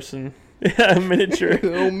 little person. Yeah, miniature.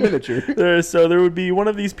 Little miniature. So there would be one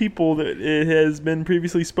of these people that it has been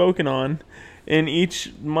previously spoken on in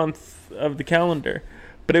each month of the calendar.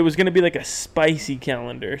 But it was going to be like a spicy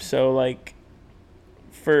calendar. So, like,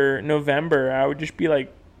 for November, I would just be,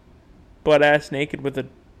 like, butt-ass naked with a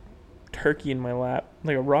turkey in my lap.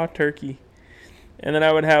 Like a raw turkey. And then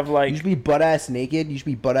I would have, like... You should be butt-ass naked. You should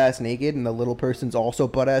be butt-ass naked, and the little person's also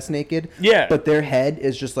butt-ass naked. Yeah. But their head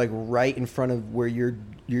is just, like, right in front of where your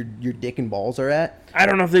dick and balls are at. I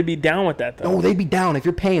don't know if they'd be down with that, though. No, they'd be down. If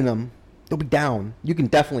you're paying them, they'll be down. You can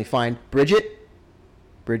definitely find Bridget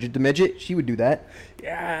the midget. She would do that.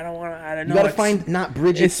 Yeah, I don't know. You gotta find not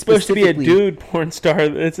Bridget. It's supposed to be a specifically. dude porn star.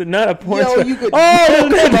 It's not a porn star. You could. Oh,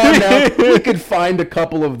 come on now. We could find a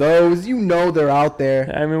couple of those. You know they're out there.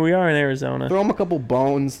 I mean, we are in Arizona. Throw them a couple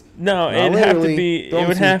bones. No, No, it'd have to literally, be. throw It 'em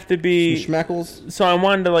would some- have to be. Some schmeckles. So I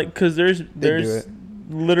wanted to like, cause there's do it.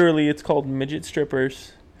 literally it's called midget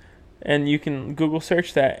strippers, and you can Google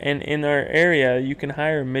search that, and in our area you can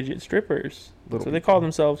hire midget strippers. Little So they people. call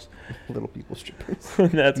themselves. Little people strippers.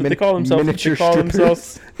 That's what they call themselves. Miniature they call strippers.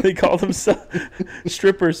 themselves. They call themselves.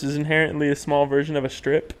 Strippers is inherently a small version of a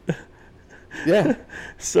strip. Yeah,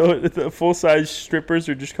 So the full size strippers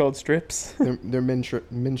are just called strips. they're min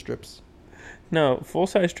strips. No, full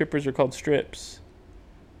size strippers are called strips.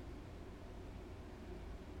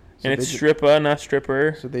 So And it's they ju- stripper, not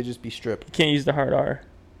stripper. So they just be You can't use the hard R.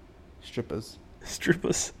 strippers.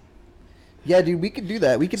 Strippers. Yeah, dude, we could do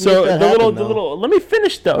that. We could. So make that the happen, little, though. the little. Let me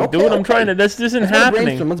finish though, Okay, dude. I'm okay. trying to. This isn't Let's happening.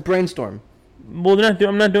 brainstorm. Let's brainstorm. Well,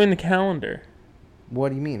 I'm not doing the calendar. What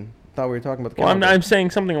do you mean? I thought we were talking about the Well, calendar. I'm saying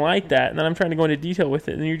something like that, and then I'm trying to go into detail with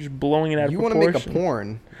it, and you're just blowing it out You of want to proportion. make a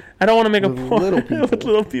porn. I don't want to make a with porn little people. with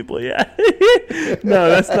little people, yeah. No,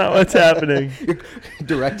 that's not what's happening. You're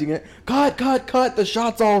directing it. Cut, cut, cut. The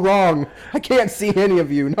shot's all wrong. I can't see any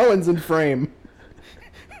of you. No one's in frame.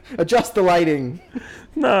 Adjust the lighting.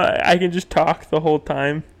 No, I can just talk the whole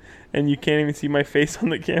time, and you can't even see my face on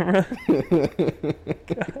the camera.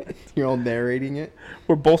 You're all narrating it.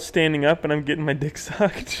 We're both standing up, and I'm getting my dick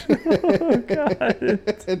sucked. Oh, God.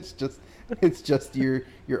 It's just your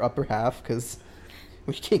upper half, because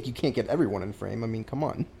you can't get everyone in frame. I mean, come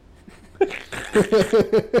on.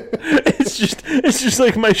 It's just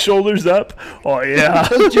like my shoulders up. Oh, yeah.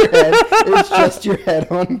 It's just your head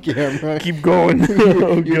on camera. Keep going.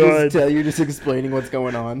 Oh, God. You're just explaining what's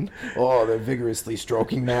going on. Oh, they're vigorously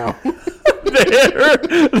stroking now.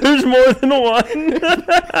 There's more than one.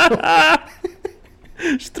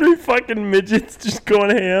 There's 3 fucking midgets just going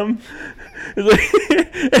ham. It's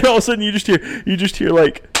like, and all of a sudden you just hear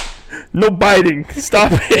like, no biting.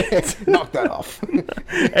 Stop it. Knock that off.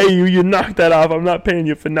 Hey, you knock that off. I'm not paying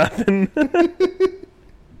you for nothing.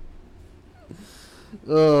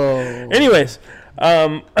 Oh. Anyways,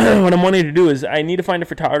 what I'm wanting to do is I need to find a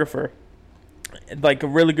photographer, like a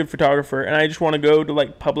really good photographer, and I just want to go to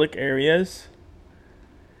like public areas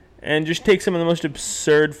and just take some of the most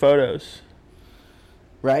absurd photos.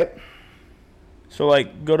 Right? So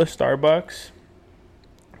like go to Starbucks,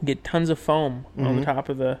 get tons of foam on the top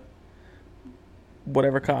of the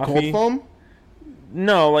whatever coffee. Cold foam?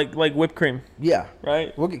 No, like whipped cream, Yeah.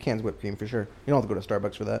 right? We'll get cans of whipped cream for sure. You don't have to go to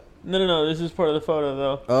Starbucks for that. No. This is part of the photo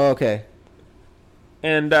though. Oh, okay.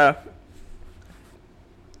 And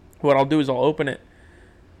what I'll do is I'll open it,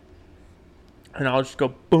 and I'll just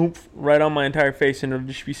go boom right on my entire face, and it'll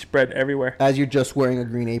just be spread everywhere. As you're just wearing a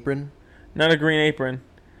green apron? Not a green apron.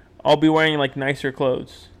 I'll be wearing like nicer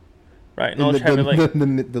clothes, right? And I'll And just have it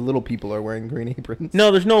like the little people are wearing green aprons.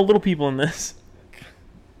 no. There's no little people in this.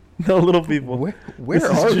 No little people. Where this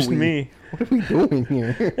are is just we? me. What are we doing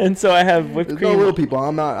here? And so I have whipped There's cream. no little people. I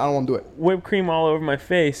don't want to do it. Whipped cream all over my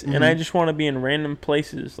face, and I just want to be in random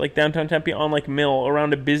places, like downtown Tempe on like Mill,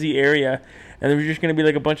 around a busy area, and there's just going to be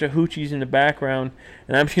like a bunch of hoochies in the background,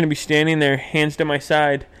 and I'm just going to be standing there, hands to my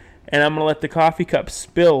side, and I'm going to let the coffee cup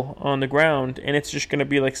spill on the ground, and it's just going to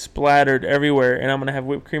be like splattered everywhere, and I'm going to have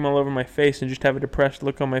whipped cream all over my face and just have a depressed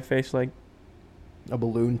look on my face like, A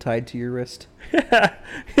balloon tied to your wrist. yeah,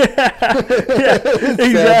 Sad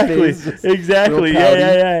exactly, face, just exactly, real pouty.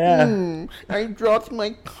 yeah. I dropped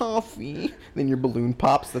my coffee. Then your balloon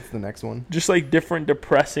pops. That's the next one. Just like different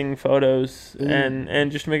depressing photos,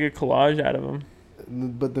 and just make a collage out of them.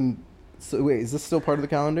 But then, so wait, is this still part of the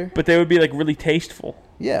calendar? But they would be like really tasteful.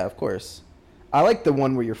 Yeah, of course. I like the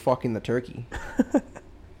one where you're fucking the turkey.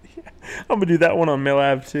 I'm gonna do that one on Mill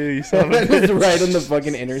Ave too. You son of a It's bitch. right on the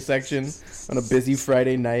fucking intersection on a busy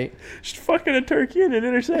Friday night. Just fucking a turkey in an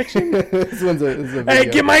intersection. This one's a video. Hey,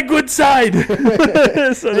 get my good side.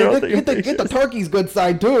 So they're all Hey, taking get the pictures. turkey's good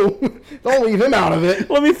side too. Don't leave him out of it.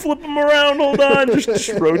 Let me flip him around. Hold on, just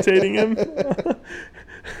rotating him.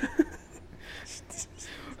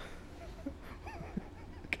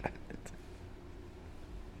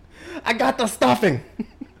 I got the stuffing.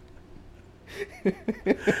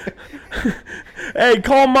 Hey,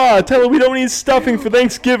 call Ma. Tell her we don't need stuffing for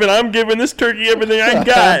Thanksgiving. I'm giving this turkey everything I I'm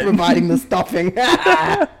got. providing the stuffing.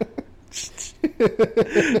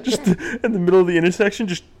 Just in the middle of the intersection,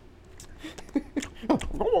 just.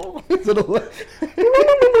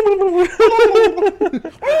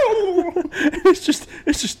 It's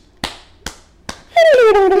just.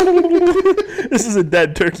 This is a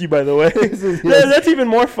dead turkey, by the way. That's even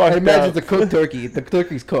more I fucked imagine up. it's a cooked turkey. The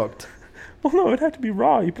turkey's cooked. Well, no, it'd have to be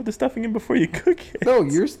raw. You put the stuffing in before you cook it. No,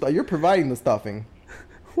 you're providing the stuffing.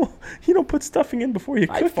 Well, you don't put stuffing in before you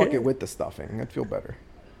cook I'd fuck it with the stuffing. I'd feel better.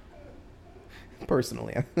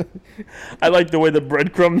 Personally, I like the way the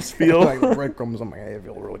breadcrumbs feel. like the breadcrumbs on my head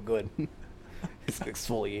feel really good. It's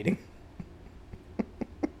exfoliating.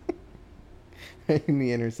 In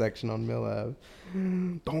the intersection on Mill Ave.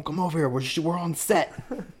 Don't come over here. We're on set.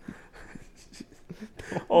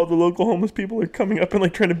 All the local homeless people are coming up and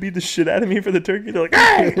like trying to beat the shit out of me for the turkey. They're like,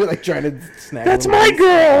 "Hey, They're like trying to snag. that's a my little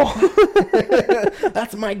girl!" piece.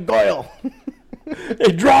 That's my girl.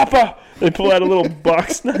 They drop her. They pull out a little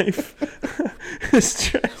box knife.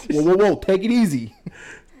 Whoa! Take it easy.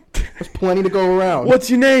 There's plenty to go around. What's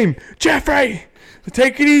your name? Jeffrey.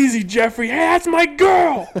 Take it easy, Jeffrey. Hey, that's my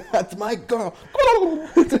girl. That's my girl.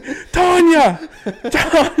 Tanya.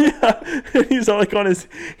 And he's all like on his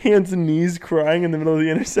hands and knees crying in the middle of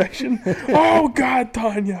the intersection. Oh, God,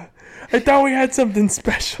 Tanya. I thought we had something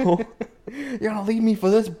special. You're gonna leave me for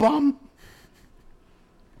this bum?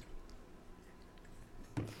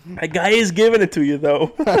 That guy is giving it to you,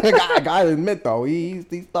 though. I gotta admit, though, he's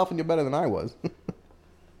stuffing you better than I was.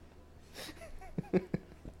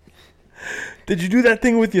 Did you do that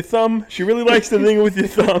thing with your thumb? She really likes the thing with your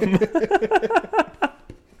thumb.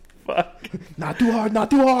 Fuck. Not too hard, not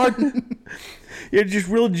too hard. Yeah, just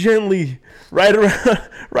real gently, right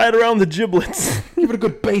around the giblets. Give it a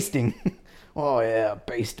good basting. Oh, yeah,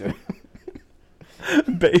 baster.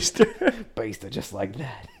 Baster. Baster, just like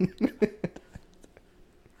that.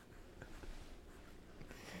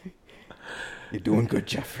 You're doing good,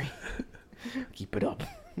 Jeffrey. Keep it up.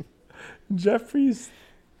 Jeffrey's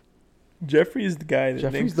the guy that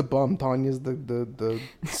Jeffrey's the bum. Tanya's the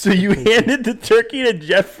So you handed the turkey to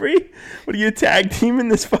Jeffrey? What are you, tag teaming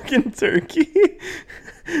this fucking turkey?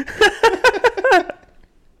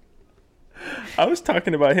 I was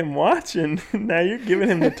talking about him watching. Now you're giving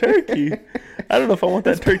him the turkey. I don't know if I want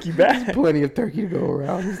that turkey back. plenty of turkey to go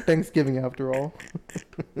around. It's Thanksgiving after all.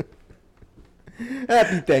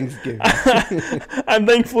 Happy Thanksgiving. I'm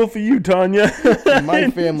thankful for you, Tanya. My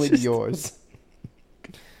family to yours.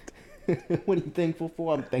 What are you thankful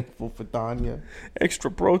for? I'm thankful for Tanya. Extra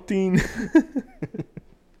protein. Look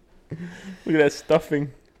at that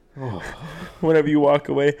stuffing. Oh. Whenever you walk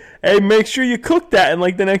away, hey, make sure you cook that in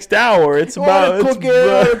like the next hour. It's about cook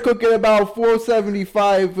it about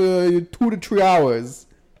 475, 2 to 3 hours.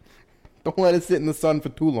 Don't let it sit in the sun for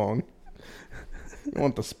too long. You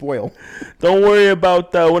want to spoil. Don't worry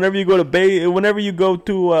about whenever you go to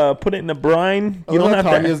put it in the brine. You don't have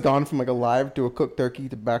Tanya's to. gone from like a live to a cooked turkey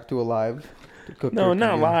to back to a live. To cook No, turkey not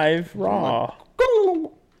again. live, raw.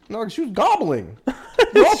 No, she was gobbling.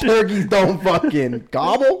 Raw turkeys don't fucking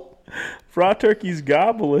gobble. Raw turkeys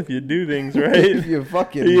gobble if you do things right. If you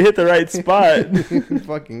fucking You hit the right spot.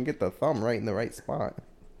 fucking get the thumb right in the right spot.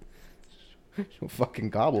 She'll fucking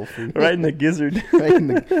gobble for you. Right in the gizzard. Right in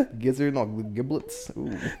the gizzard, no, the giblets.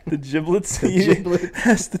 Ooh. The giblets. The giblets.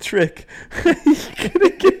 That's the trick. You gotta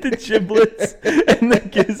get the giblets and the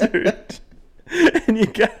gizzard. And you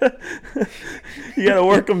gotta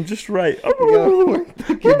work them just right. You gotta work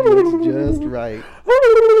the giblets just right.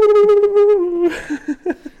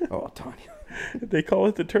 Oh, Tanya. They call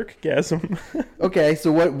it the turkgasm. Okay,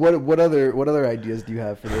 so what other ideas do you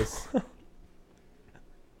have for this?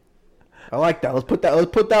 I like that. Let's put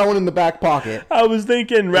that one in the back pocket. I was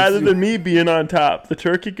thinking rather than me being on top, the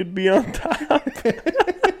turkey could be on top. Okay.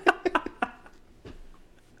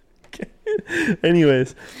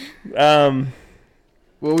 Anyways,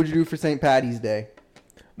 what would you do for St. Patty's Day?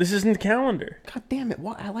 this isn't the calendar. God damn it!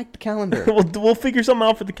 What? I like the calendar. We'll figure something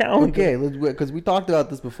out for the calendar. Okay, because we talked about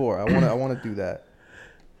this before. I want to do that.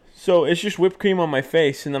 So it's just whipped cream on my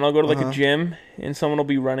face, and then I'll go to like a gym, and someone will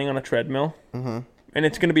be running on a treadmill, and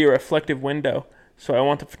it's going to be a reflective window. So I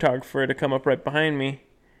want the photographer to come up right behind me,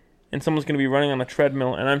 and someone's going to be running on a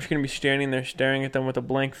treadmill, and I'm just going to be standing there staring at them with a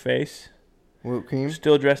blank face. Whipped cream?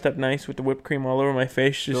 Still dressed up nice with the whipped cream all over my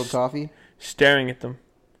face, Spilled just coffee? staring at them.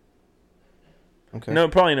 Okay. No,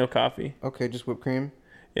 probably no coffee. Okay, just whipped cream.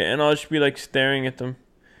 Yeah, and I'll just be like staring at them.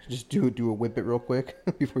 Just do a whip it real quick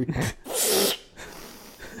before you.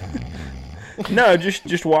 No,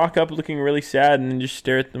 just walk up looking really sad and then just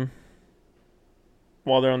stare at them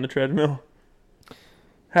while they're on the treadmill.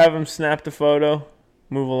 Have them snap the photo,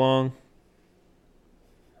 move along.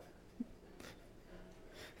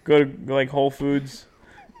 Go to like Whole Foods.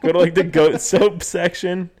 Go to like the goat soap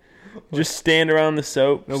section. Just stand around the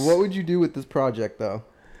soaps. Now, what would you do with this project, though?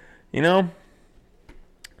 You know,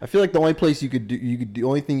 I feel like the only place the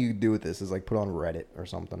only thing you could do with this is like put on Reddit or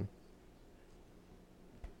something.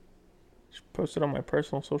 just post it on my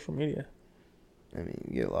personal social media. I mean,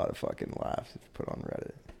 you get a lot of fucking laughs if you put on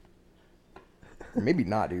Reddit. Or maybe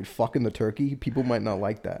not, dude. Fucking the turkey. People might not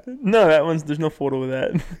like that. No, there's no photo of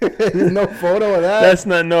that. There's no photo of that.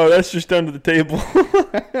 That's just under the table.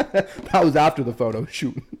 That was after the photo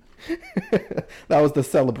shoot. That was the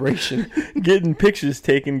celebration. Getting pictures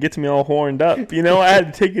taken gets me all horned up. You know, I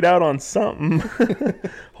had to take it out on something.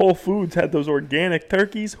 Whole Foods had those organic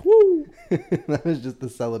turkeys. Woo! That was just the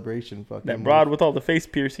celebration. Fucking. That broad with all the face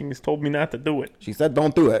piercings told me not to do it. She said,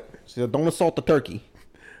 "Don't do it." She said, "Don't assault the turkey."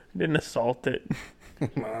 Didn't assault it.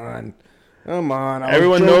 Come on.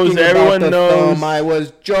 Everyone knows. I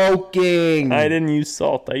was joking. I didn't use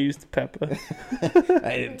salt. I used pepper.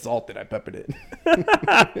 I didn't salt it. I peppered it.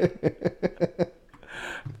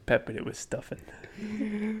 Peppered it with stuffing.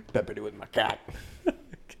 Peppered it with my cat.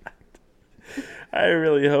 I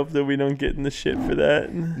really hope that we don't get in the shit for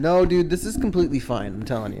that. No, dude, this is completely fine. I'm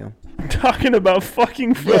telling you. I'm talking about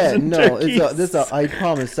fucking frozen turkeys. I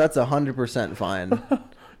promise that's 100% fine.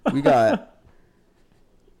 We got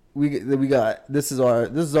this is our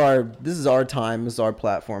time. This is our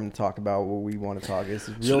platform to talk about what we want to talk. It's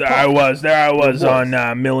real There talk. I was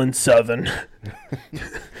on Millen Southern.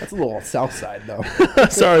 That's a little south side though.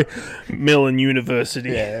 Sorry, Millen University.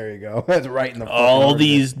 Yeah, there you go. That's right in the All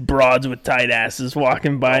these broads with tight asses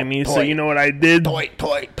walking by me. So you know what I did? Toy.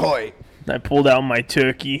 I pulled out my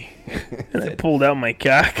turkey and I pulled out my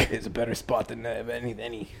cock. It's a better spot than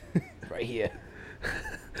any. Right here.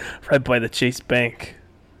 Right by the Chase Bank.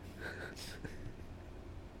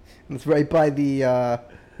 It's right by the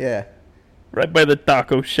Right by the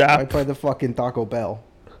taco shop. right by the fucking Taco Bell.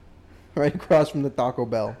 Right across from the Taco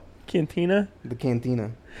Bell. Cantina? The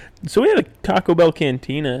cantina. So we had a Taco Bell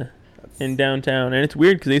cantina in downtown, and it's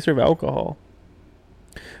weird because they serve alcohol.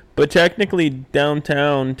 But technically,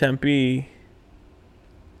 downtown Tempe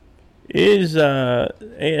is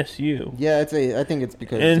ASU. Yeah, I think it's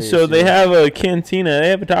because. And it's so ASU. they have a cantina. They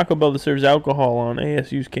have a Taco Bell that serves alcohol on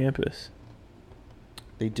ASU's campus.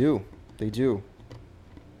 They do.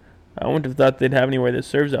 I wouldn't have thought they'd have anywhere that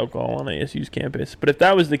serves alcohol on ASU's campus. But if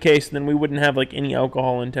that was the case, then we wouldn't have like any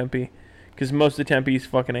alcohol in Tempe, because most of Tempe is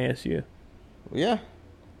fucking ASU. Yeah,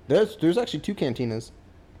 there's actually two cantinas.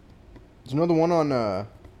 There's another one on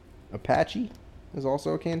Apache. Is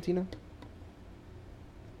also a cantina.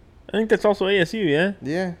 I think that's also ASU,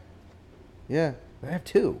 yeah? Yeah. They have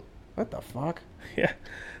two. What the fuck? Yeah.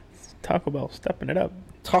 Taco Bell stepping it up.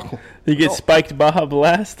 Taco. You get No. spiked Baja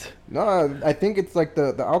Blast? No, I think it's like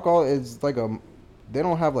the alcohol is like they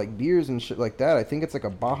don't have like beers and shit like that. I think it's like a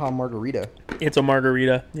Baja margarita. It's a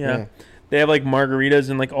margarita, yeah. They have like margaritas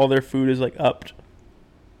and like all their food is like upped.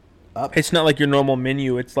 Up. It's not like your normal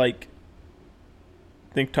menu. It's like,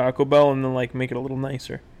 think Taco Bell and then like make it a little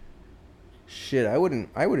nicer. Shit, I wouldn't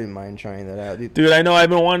mind trying that out. Dude, I know I've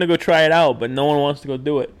been wanting to go try it out, but no one wants to go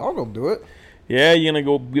do it. I'll go do it. Yeah, you gonna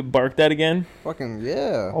go get barked at again? Fucking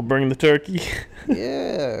yeah. I'll bring the turkey.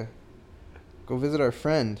 Yeah. Go visit our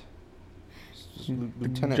friend.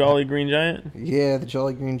 Lieutenant Jolly Green Giant? Yeah, the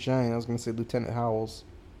Jolly Green Giant. I was gonna say Lieutenant Howells,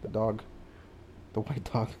 the dog, the white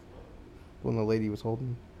dog, the one the lady was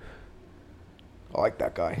holding. I like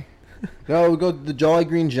that guy. No, we go to the Jolly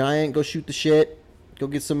Green Giant. Go shoot the shit. Go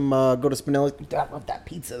get some. Go to Spinelli's. I love that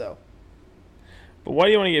pizza though. But why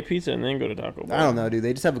do you want to get pizza and then go to Taco Bell? I don't know, dude.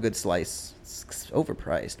 They just have a good slice. It's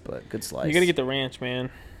overpriced, but good slice. You gotta get the ranch, man.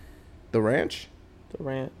 the ranch The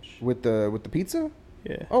ranch. with the pizza.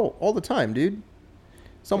 Yeah. Oh, all the time, dude.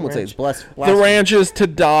 Some would say it's The blasphemy. ranch is to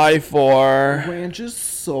die for. Ranch is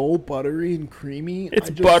so buttery and creamy. It's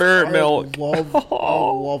buttermilk.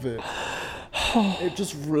 I love it. It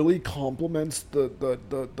just really complements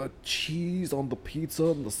the cheese on the pizza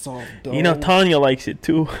and the soft dough. You know, Tanya likes it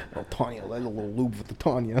too. Oh, Tanya, let a little lube with the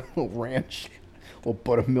Tanya, a little ranch, a little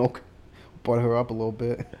buttermilk, butter her up a little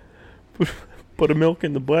bit. Buttermilk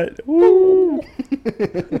in the butt. Ooh.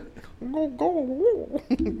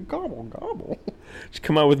 Gobble, gobble. Just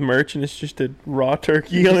come out with merch and it's just a raw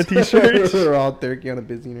turkey on a t-shirt. Raw turkey on a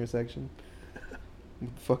busy intersection.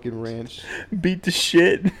 Fucking ranch. Beat the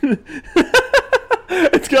shit.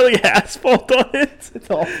 It's got like asphalt on it. It's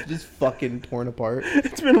all just fucking torn apart.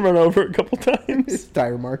 It's been run over a couple There's times.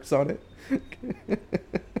 tire marks on it.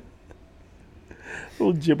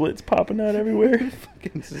 Little giblets popping out everywhere.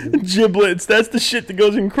 Fucking Giblets. That's the shit that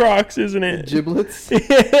goes in Crocs, isn't it? giblets.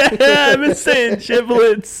 Yeah, I've been saying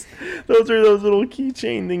giblets. Those are those little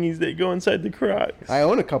keychain thingies that go inside the Crocs. I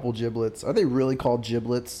own a couple giblets. Are they really called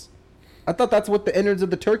giblets? I thought that's what the innards of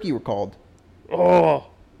the turkey were called. Oh,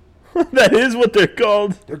 that is what they're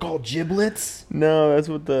called. They're called giblets? No, that's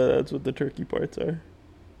what the turkey parts are.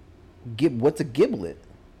 What's a giblet?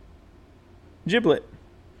 Giblet.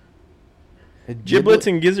 A Giblets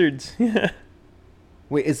and gizzards. Yeah.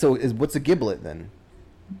 Wait, what's a giblet then?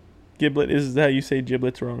 Giblet is how you say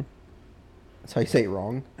giblets wrong. That's how you say it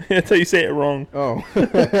wrong. That's how you say it wrong. Oh.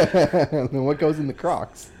 Then what goes in the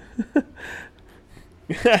Crocs?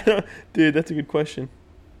 Dude, that's a good question.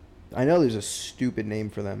 I know there's a stupid name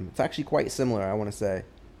for them. It's actually quite similar, I want to say.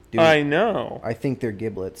 Dude, I know. I think they're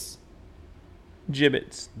giblets.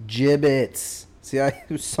 Gibbets. Gibbets. See, I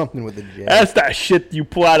do something with the jib. That's that shit you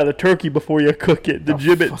pull out of the turkey before you cook it. The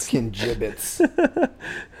gibbets. Fucking gibbets.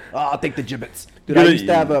 I'll take the gibbets. Dude, Dude, I used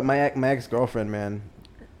to have my ex-girlfriend, man.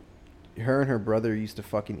 Her and her brother used to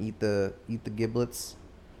fucking eat the giblets.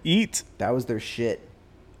 Eat. That was their shit.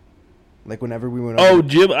 Like whenever we went Oh,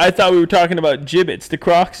 over. I thought we were talking about gibbets, the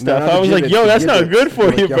Croc No, stuff. not I the was like, gibbets, yo, the that's not giblets. good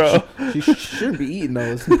for They're you, like, bro. yo, she shouldn't be eating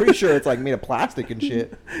those. I'm pretty sure it's like made of plastic and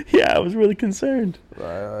shit. Yeah, I was really concerned.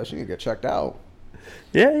 She need to get checked out.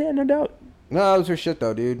 Yeah, no doubt. No, that was her shit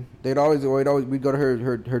though, dude. We'd go to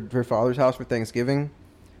her father's house for Thanksgiving.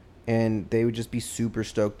 and they would just be super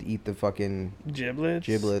stoked to eat the fucking Giblets.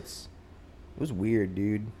 giblets. It was weird,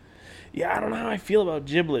 dude. Yeah, I don't know how I feel about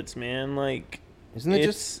giblets, man. Like, Isn't it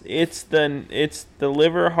just it's the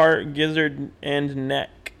liver, heart, gizzard, and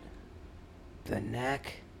neck. the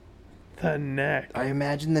neck? The neck. I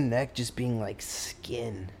imagine the neck just being like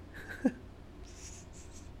skin.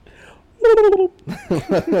 Like,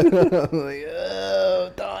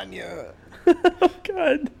 oh, Tanya, Oh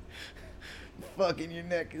God. fucking your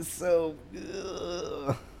neck is so.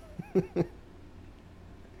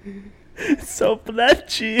 It's so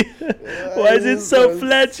fletchy. Why is it so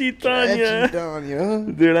fletchy, Tanya?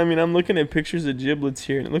 Tanya. Dude, I mean, I'm looking at pictures of giblets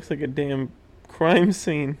here, and it looks like a damn crime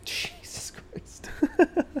scene. Jesus Christ.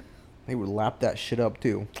 They would lap that shit up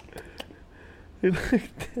too. Dude, look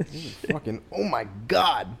at this. Fucking, oh my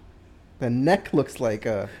god. The neck looks like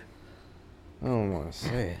a. I don't want to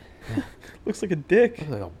say it. Looks like a dick.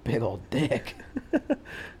 Looks like a big old dick.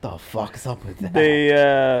 The fuck's up with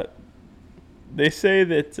that? They say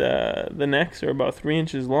that the necks are about 3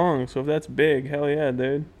 inches long, so if that's big, hell yeah,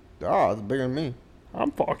 dude. Oh, it's bigger than me.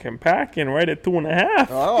 I'm fucking packing right at 2.5.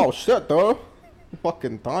 Oh shit, though.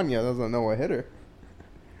 Fucking Tanya doesn't know a hitter.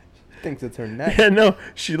 She thinks it's her neck. Yeah, no,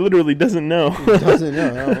 she literally doesn't know. Doesn't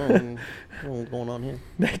know. I don't know what's going on here.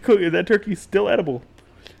 That turkey's still edible.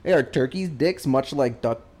 Hey, are turkeys' dicks much like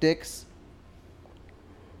duck dicks?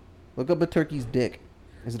 Look up a turkey's dick.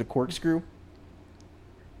 Is it a corkscrew?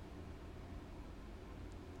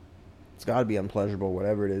 It's gotta be unpleasurable,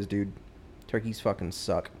 whatever it is, dude. Turkeys fucking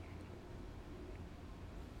suck.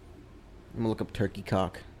 I'm gonna look up turkey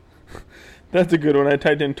cock. That's a good one. I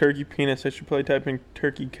typed in turkey penis. I should probably type in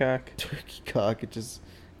turkey cock. Turkey cock. It just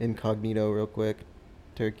incognito real quick.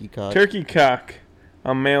 Turkey cock. Turkey cock.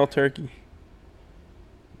 A male turkey.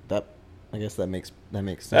 That. I guess that makes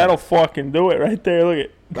sense. That'll fucking do it right there. Look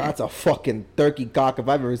at. That's a fucking turkey cock if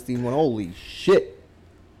I've ever seen one. Holy shit.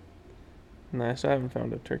 Nice. I haven't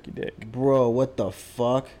found a turkey dick. Bro, what the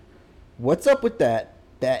fuck? What's up with that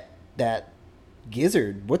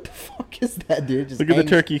gizzard? What the fuck is that, dude? Just Look at the hangs-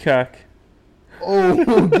 turkey cock.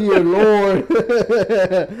 Oh dear lord.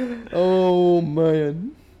 Oh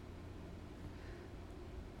man.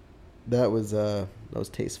 That was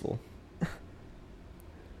tasteful.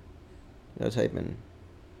 Now type in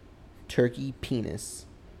turkey penis.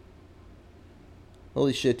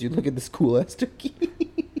 Holy shit, dude, look at this cool ass turkey.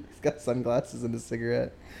 He's got sunglasses and a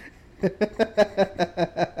cigarette.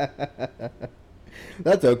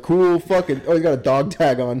 That's a cool fucking. Oh, you got a dog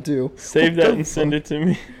tag on too. Save that and send it to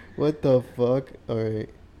me. What the fuck? Alright.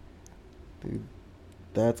 Dude,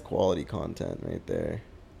 that's quality content right there.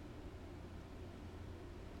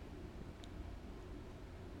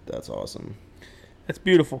 That's awesome. That's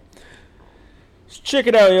beautiful. So check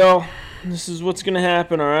it out, y'all. This is what's going to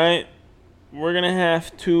happen, alright? We're going to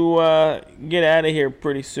have to get out of here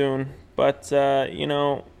pretty soon. But,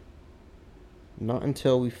 Not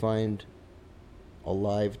until we find a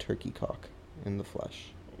live turkey cock in the flesh.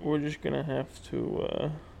 we're just going to have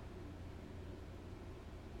to,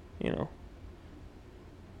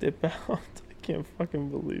 dip out. I can't fucking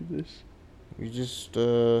believe this. You just,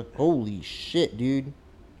 holy shit, dude.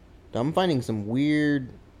 I'm finding some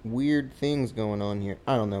weird things going on here.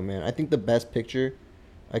 I don't know, man. I think the best picture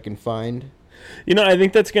I can find. I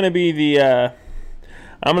think that's going to be the,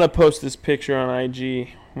 I'm going to post this picture on IG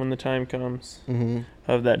when the time comes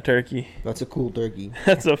of that turkey. That's a cool turkey.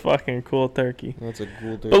 That's a fucking cool turkey. That's a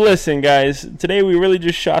cool turkey. But listen, guys, today we really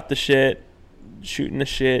just shot the shit, shooting the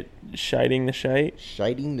shit, shiting the shite.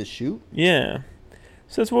 Shiting the shoot? Yeah.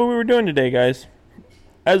 So that's what we were doing today, guys.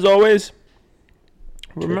 As always,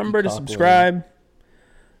 remember to cock subscribe.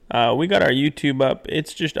 We got our YouTube up.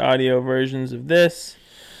 It's just audio versions of this.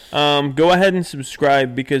 Go ahead and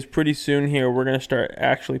subscribe because pretty soon here we're going to start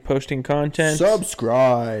actually posting content.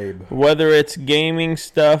 Subscribe. Whether it's gaming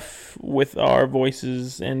stuff with our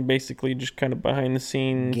voices and basically just kind of behind the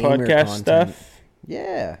scene Gamer podcast content. stuff.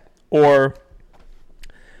 Yeah. Or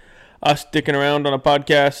us sticking around on a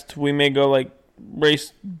podcast. We may go like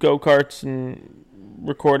race go-karts and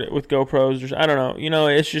record it with GoPros. Or, I don't know.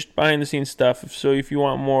 It's just behind the scenes stuff. So if you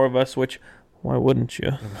want more of us, which why wouldn't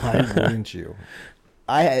you? Why wouldn't you?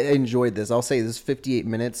 I enjoyed this. I'll say this 58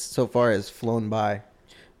 minutes so far has flown by.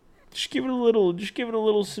 Just give it a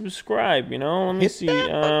little subscribe, Let me Hit see. that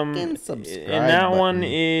fucking subscribe And that button. one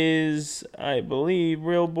is, I believe,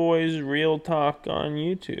 Real Boys Real Talk on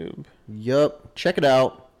YouTube. Yup. Check it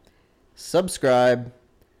out. Subscribe.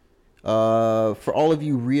 For all of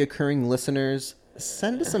you reoccurring listeners,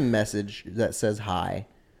 send us a message that says hi.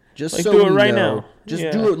 Just Like, so do it we right know. now. Just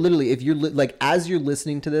Yeah. do it literally. If you're as you're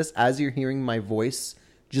listening to this, as you're hearing my voice,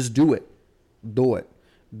 just do it. Do it.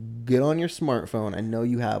 get on your smartphone. I know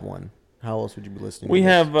you have one. How else would you be listening? We to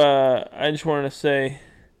this? have. I just wanted to say,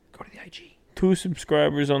 Go to the IG. 2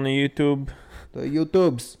 subscribers on the YouTube. The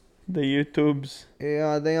YouTubes. The YouTubes.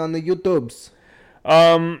 Yeah, they on the YouTubes.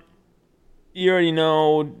 You already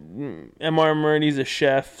know MR Murdy's a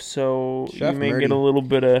chef, so Chef you may Murdy. get a little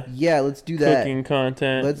bit of Yeah, let's do that. cooking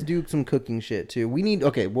content. Let's do some cooking shit too.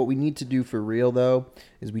 What we need to do for real though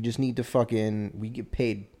is we just need to we get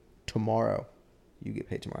paid tomorrow. You get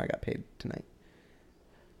paid tomorrow. I got paid tonight.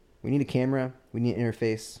 We need a camera. We need an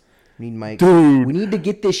interface. We need mics. Dude. We need to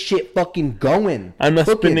get this shit fucking going. I'm not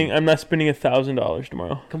Cooking. spending $1,000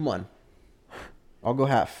 tomorrow. Come on. I'll go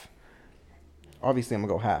half. Obviously, I'm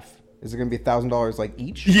gonna go half. Is it gonna be $1,000 like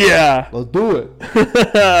each? Yeah. Let's do it.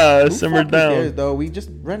 Who Simmer fucking cares, down. though?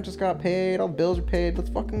 Rent just got paid. All bills are paid. Let's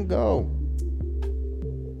fucking go.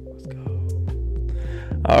 Let's go.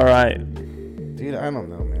 All right. Dude, I don't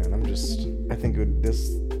know, man. I think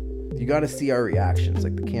you gotta see our reactions.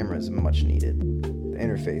 Like, the camera is much needed. The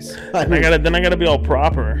interface. Then I gotta be all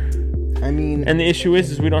proper. I mean, And the issue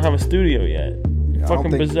is we don't have a studio yet. I Fucking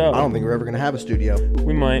don't bizarre. think we're ever gonna have a studio.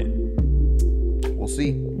 We might. We'll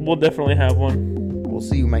see. We'll definitely have one. We'll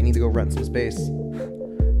see. We might need to go rent some space.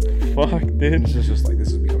 Fuck, dude. This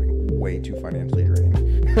is becoming way too financially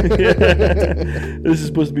draining. This is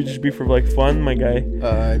supposed to just be for like fun, my guy.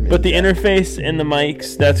 But The interface and the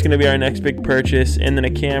mics, that's going to be our next big purchase. And then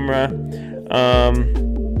a camera.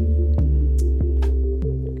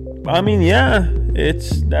 I mean, yeah,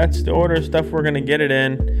 that's the order of stuff we're going to get it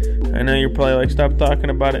in. I know you're probably like, stop talking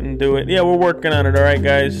about it and do it. Yeah, we're working on it, all right,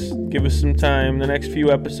 guys? Give us some time. The next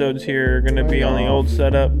few episodes here are going to be on the old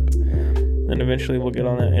setup. Then eventually we'll get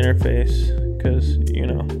on that interface because,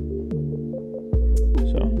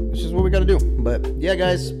 So. It's just what we got to do. But yeah,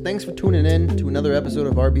 guys, thanks for tuning in to another episode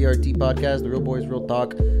of RBRT Podcast, The Real Boys Real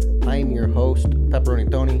Talk. I am your host, Pepperoni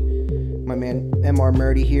Tony. My man MR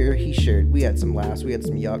Murdy here. We had some laughs, we had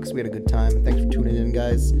some yucks, we had a good time. Thanks for tuning in,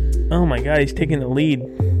 guys. Oh my God, he's taking the lead.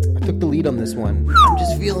 I took the lead on this one.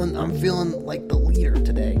 I'm feeling like the leader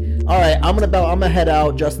today. All right, I'm gonna head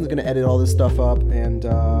out. Justin's gonna edit all this stuff up, and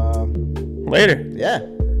Later. yeah,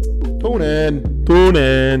 tune in. Tune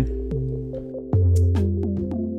in.